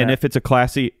 love that. And if it's a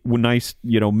classy, nice,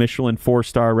 Michelin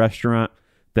 4-star restaurant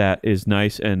that is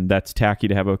nice and that's tacky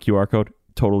to have a QR code,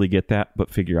 totally get that, but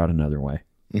figure out another way.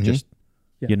 Mm-hmm. Just,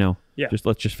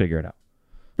 let's just figure it out.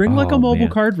 Bring a mobile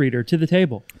card reader to the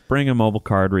table. Bring a mobile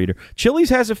card reader. Chili's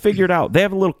has it figured out. They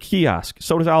have a little kiosk.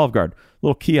 So does Olive Garden.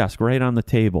 Little kiosk right on the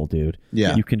table, dude.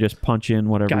 Yeah. You can just punch in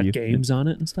whatever Got games on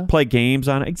it and stuff. Play games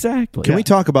on it. Exactly. Can we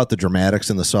talk about the dramatics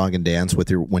in the song and dance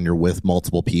when you're with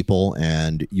multiple people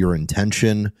and your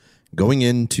intention going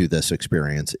into this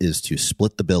experience is to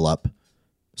split the bill up.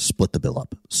 Split the bill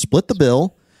up. Split the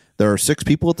bill. There are 6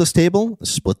 people at this table.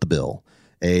 Split the bill.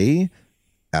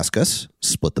 Ask us.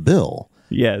 Split the bill.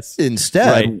 Yes.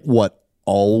 Instead,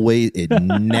 it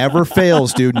never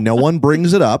fails, dude. No one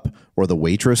brings it up, or the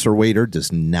waitress or waiter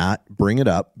does not bring it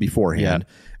up beforehand,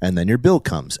 and then your bill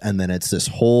comes, and then it's this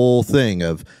whole thing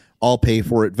of I'll pay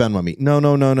for it, Venmo me. No.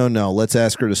 Let's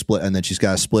ask her to split, and then she's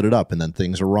got to split it up, and then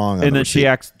things are wrong. And then she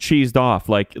acts cheesed off,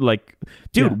 like,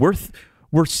 dude,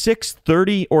 we're 6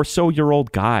 30 or so year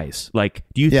old guys. Like,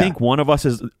 do you think one of us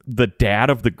is the dad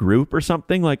of the group or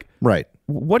something? Like, right.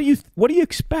 What do you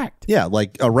expect? Yeah,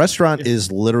 like a restaurant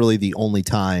is literally the only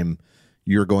time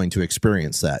you're going to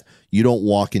experience that. You don't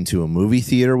walk into a movie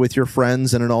theater with your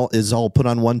friends and it all is all put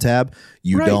on one tab.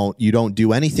 You don't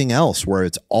do anything else where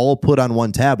it's all put on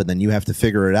one tab and then you have to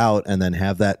figure it out and then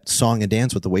have that song and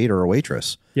dance with the waiter or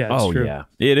waitress. Yeah, it's true. Yeah.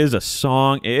 It is a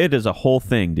song. It is a whole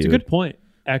thing, dude. It's a good point,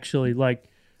 actually. Like,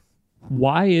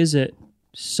 why is it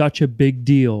such a big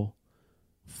deal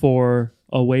for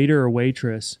a waiter or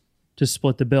waitress to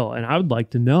split the bill? And I would like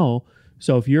to know.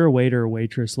 So if you're a waiter or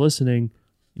waitress listening,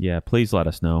 yeah, please let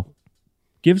us know.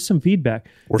 Give some feedback.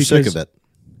 We're sick of it.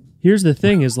 Here's the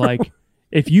thing is like,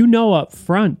 if you know up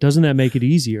front, doesn't that make it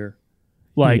easier?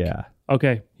 Like,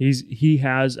 okay, he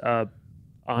has a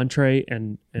entree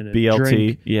and a BLT,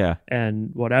 drink, yeah, and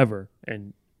whatever,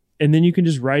 and then you can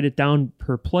just write it down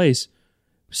per place.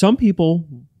 Some people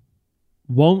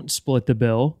won't split the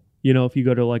bill. You know, if you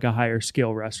go to like a higher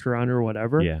scale restaurant or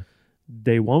whatever,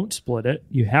 they won't split it.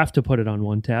 You have to put it on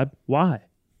one tab. Why?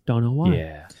 Don't know why.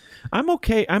 Yeah, I'm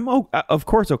okay. Of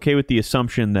course okay with the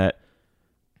assumption that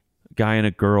guy and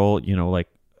a girl, you know, like,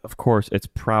 of course it's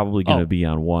probably going to be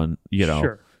on one, you know.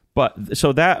 Sure. But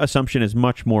so that assumption is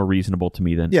much more reasonable to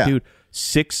me than, dude,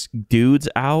 6 dudes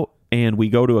out and we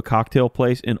go to a cocktail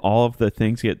place and all of the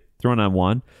things get thrown on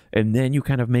one, and then you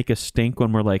kind of make a stink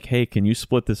when we're like, hey, can you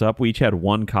split this up? We each had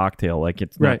one cocktail. Like,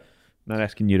 it's not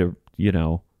asking you to, you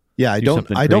know. Yeah, I don't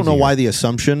know why the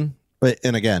assumption, but,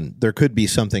 and again, there could be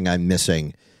something I'm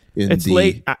missing in it's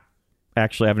late.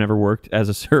 Actually, I've never worked as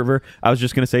a server. I was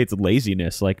just going to say it's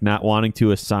laziness, like not wanting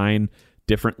to assign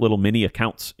different little mini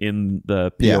accounts in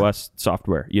the POS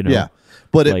software, you know? Yeah.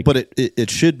 But it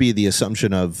should be the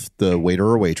assumption of the waiter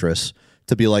or waitress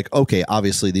to be like, okay,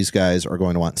 obviously these guys are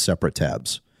going to want separate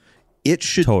tabs. It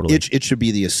should it should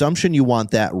be the assumption you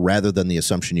want that rather than the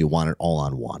assumption you want it all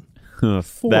on one.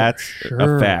 That's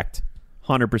a fact.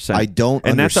 100%. I don't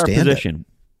and understand that's our position.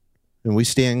 And we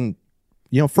stand,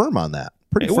 firm on that.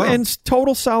 Pretty firm. And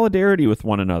total solidarity with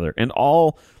one another and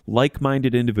all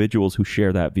like-minded individuals who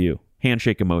share that view.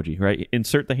 Handshake emoji, right?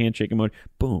 Insert the handshake emoji.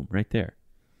 Boom, right there.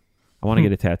 I want to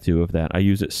get a tattoo of that. I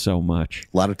use it so much.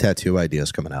 A lot of tattoo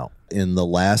ideas coming out. In the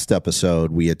last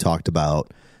episode, we had talked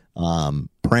about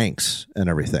pranks and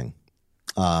everything.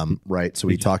 Right? So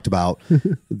we talked about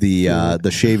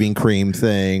the shaving cream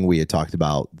thing. We had talked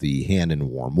about the hand in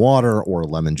warm water or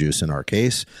lemon juice in our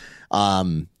case.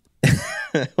 The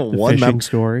fishing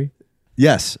story.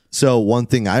 Yes. So one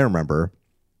thing I remember,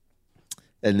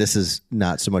 and this is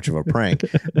not so much of a prank,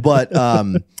 but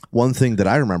one thing that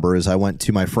I remember is I went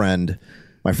to my friend.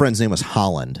 My friend's name was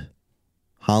Holland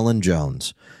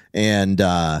Jones, and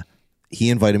he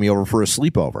invited me over for a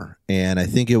sleepover. And I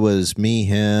think it was me,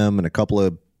 him, and a couple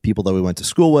of people that we went to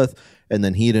school with. And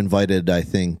then he had invited, I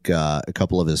think, a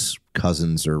couple of his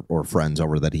cousins or friends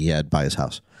over that he had by his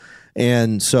house.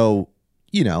 And so,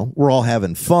 we're all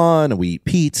having fun, and we eat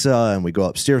pizza, and we go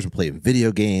upstairs and play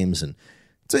video games, and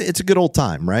it's a good old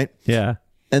time, right? Yeah.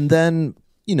 And then,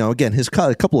 again, his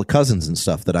a couple of cousins and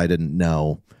stuff that I didn't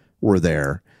know were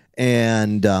there.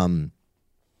 And I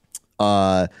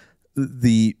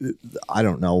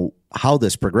don't know how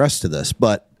this progressed to this,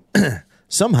 but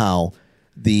somehow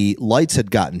the lights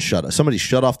had gotten shut off. Somebody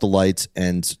shut off the lights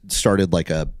and started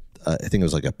like I think it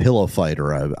was like a pillow fight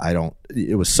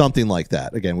it was something like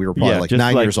that. Again, we were probably like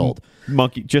 9 years old.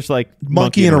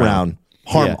 Monkeying around.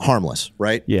 Harmless,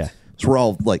 right? Yeah. So we're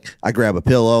all like, I grab a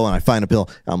pillow and I find a pillow.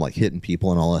 I'm like hitting people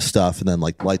and all this stuff. And then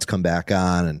like lights come back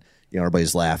on and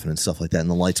everybody's laughing and stuff like that. And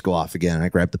the lights go off again. And I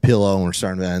grab the pillow and we're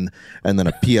starting to end. And then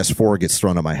a PS4 gets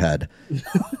thrown at my head.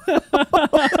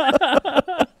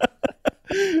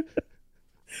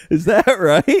 Is that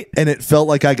right? And it felt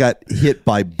like I got hit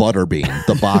by Butterbean,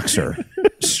 the boxer,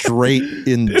 straight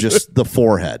in just the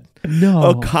forehead. No.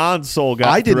 A console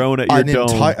got thrown at your dome.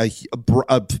 A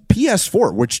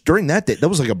PS4, which during that day, that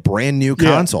was like a brand new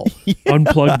console. Yeah.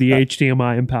 Unplug the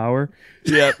HDMI and power.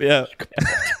 Yep.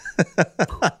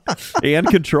 And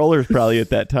controllers probably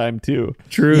at that time too.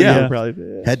 True. Yeah.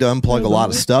 Probably. Had to unplug a lot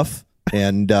of stuff.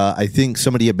 And I think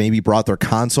somebody had maybe brought their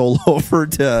console over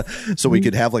so we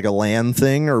could have like a LAN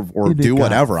thing or do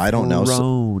whatever. I don't know.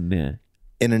 So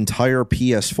an entire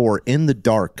PS4 in the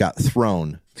dark got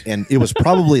thrown, and it was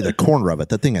probably the corner of it.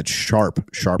 That thing had sharp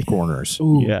corners.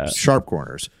 Ooh. Yeah, sharp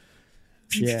corners.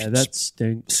 Yeah, that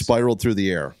stinks. Spiraled through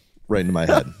the air right into my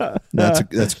head.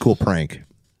 That's a cool prank.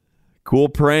 Cool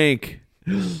prank.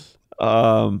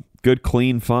 Good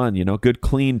clean fun. Good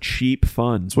clean cheap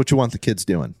fun. It's what you want the kids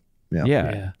doing.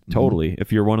 Yeah, totally.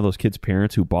 If you're one of those kids'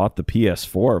 parents who bought the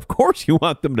PS4, of course you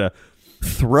want them to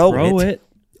throw it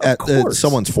at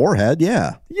someone's forehead.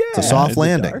 Yeah, it's a soft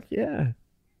landing. Dark, yeah.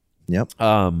 Yep.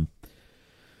 Oh,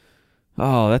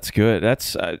 that's good.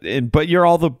 That's but you're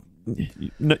all the,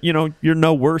 you're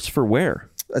no worse for wear.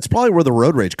 That's probably where the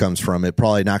road rage comes from. It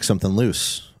probably knocked something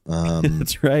loose.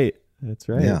 That's right.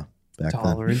 Yeah.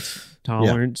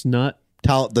 Tolerance nut.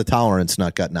 The tolerance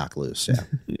nut got knocked loose. Yeah,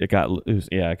 it got loose.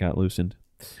 Yeah, it got loosened.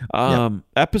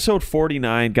 Episode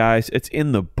 49, guys. It's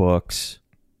in the books.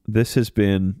 This has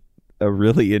been a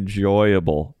really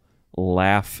enjoyable,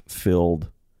 laugh-filled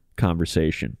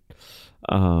conversation.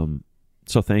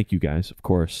 So thank you guys, of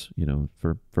course,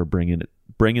 for bringing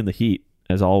the heat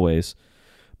as always.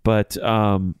 But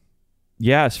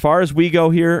yeah, as far as we go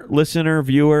here, listener,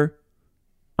 viewer,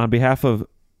 on behalf of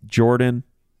Jordan,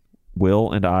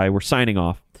 Will, and I, we're signing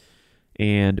off.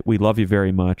 And we love you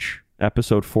very much.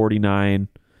 Episode 49.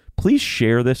 Please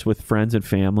share this with friends and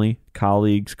family,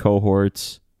 colleagues,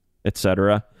 cohorts,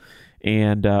 etc.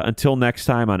 And until next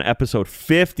time on episode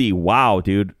 50. Wow,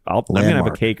 dude. I'm going to have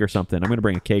a cake or something. I'm going to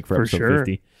bring a cake for episode sure.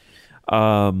 50.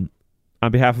 On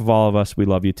behalf of all of us, we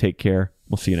love you. Take care.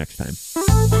 We'll see you next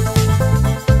time.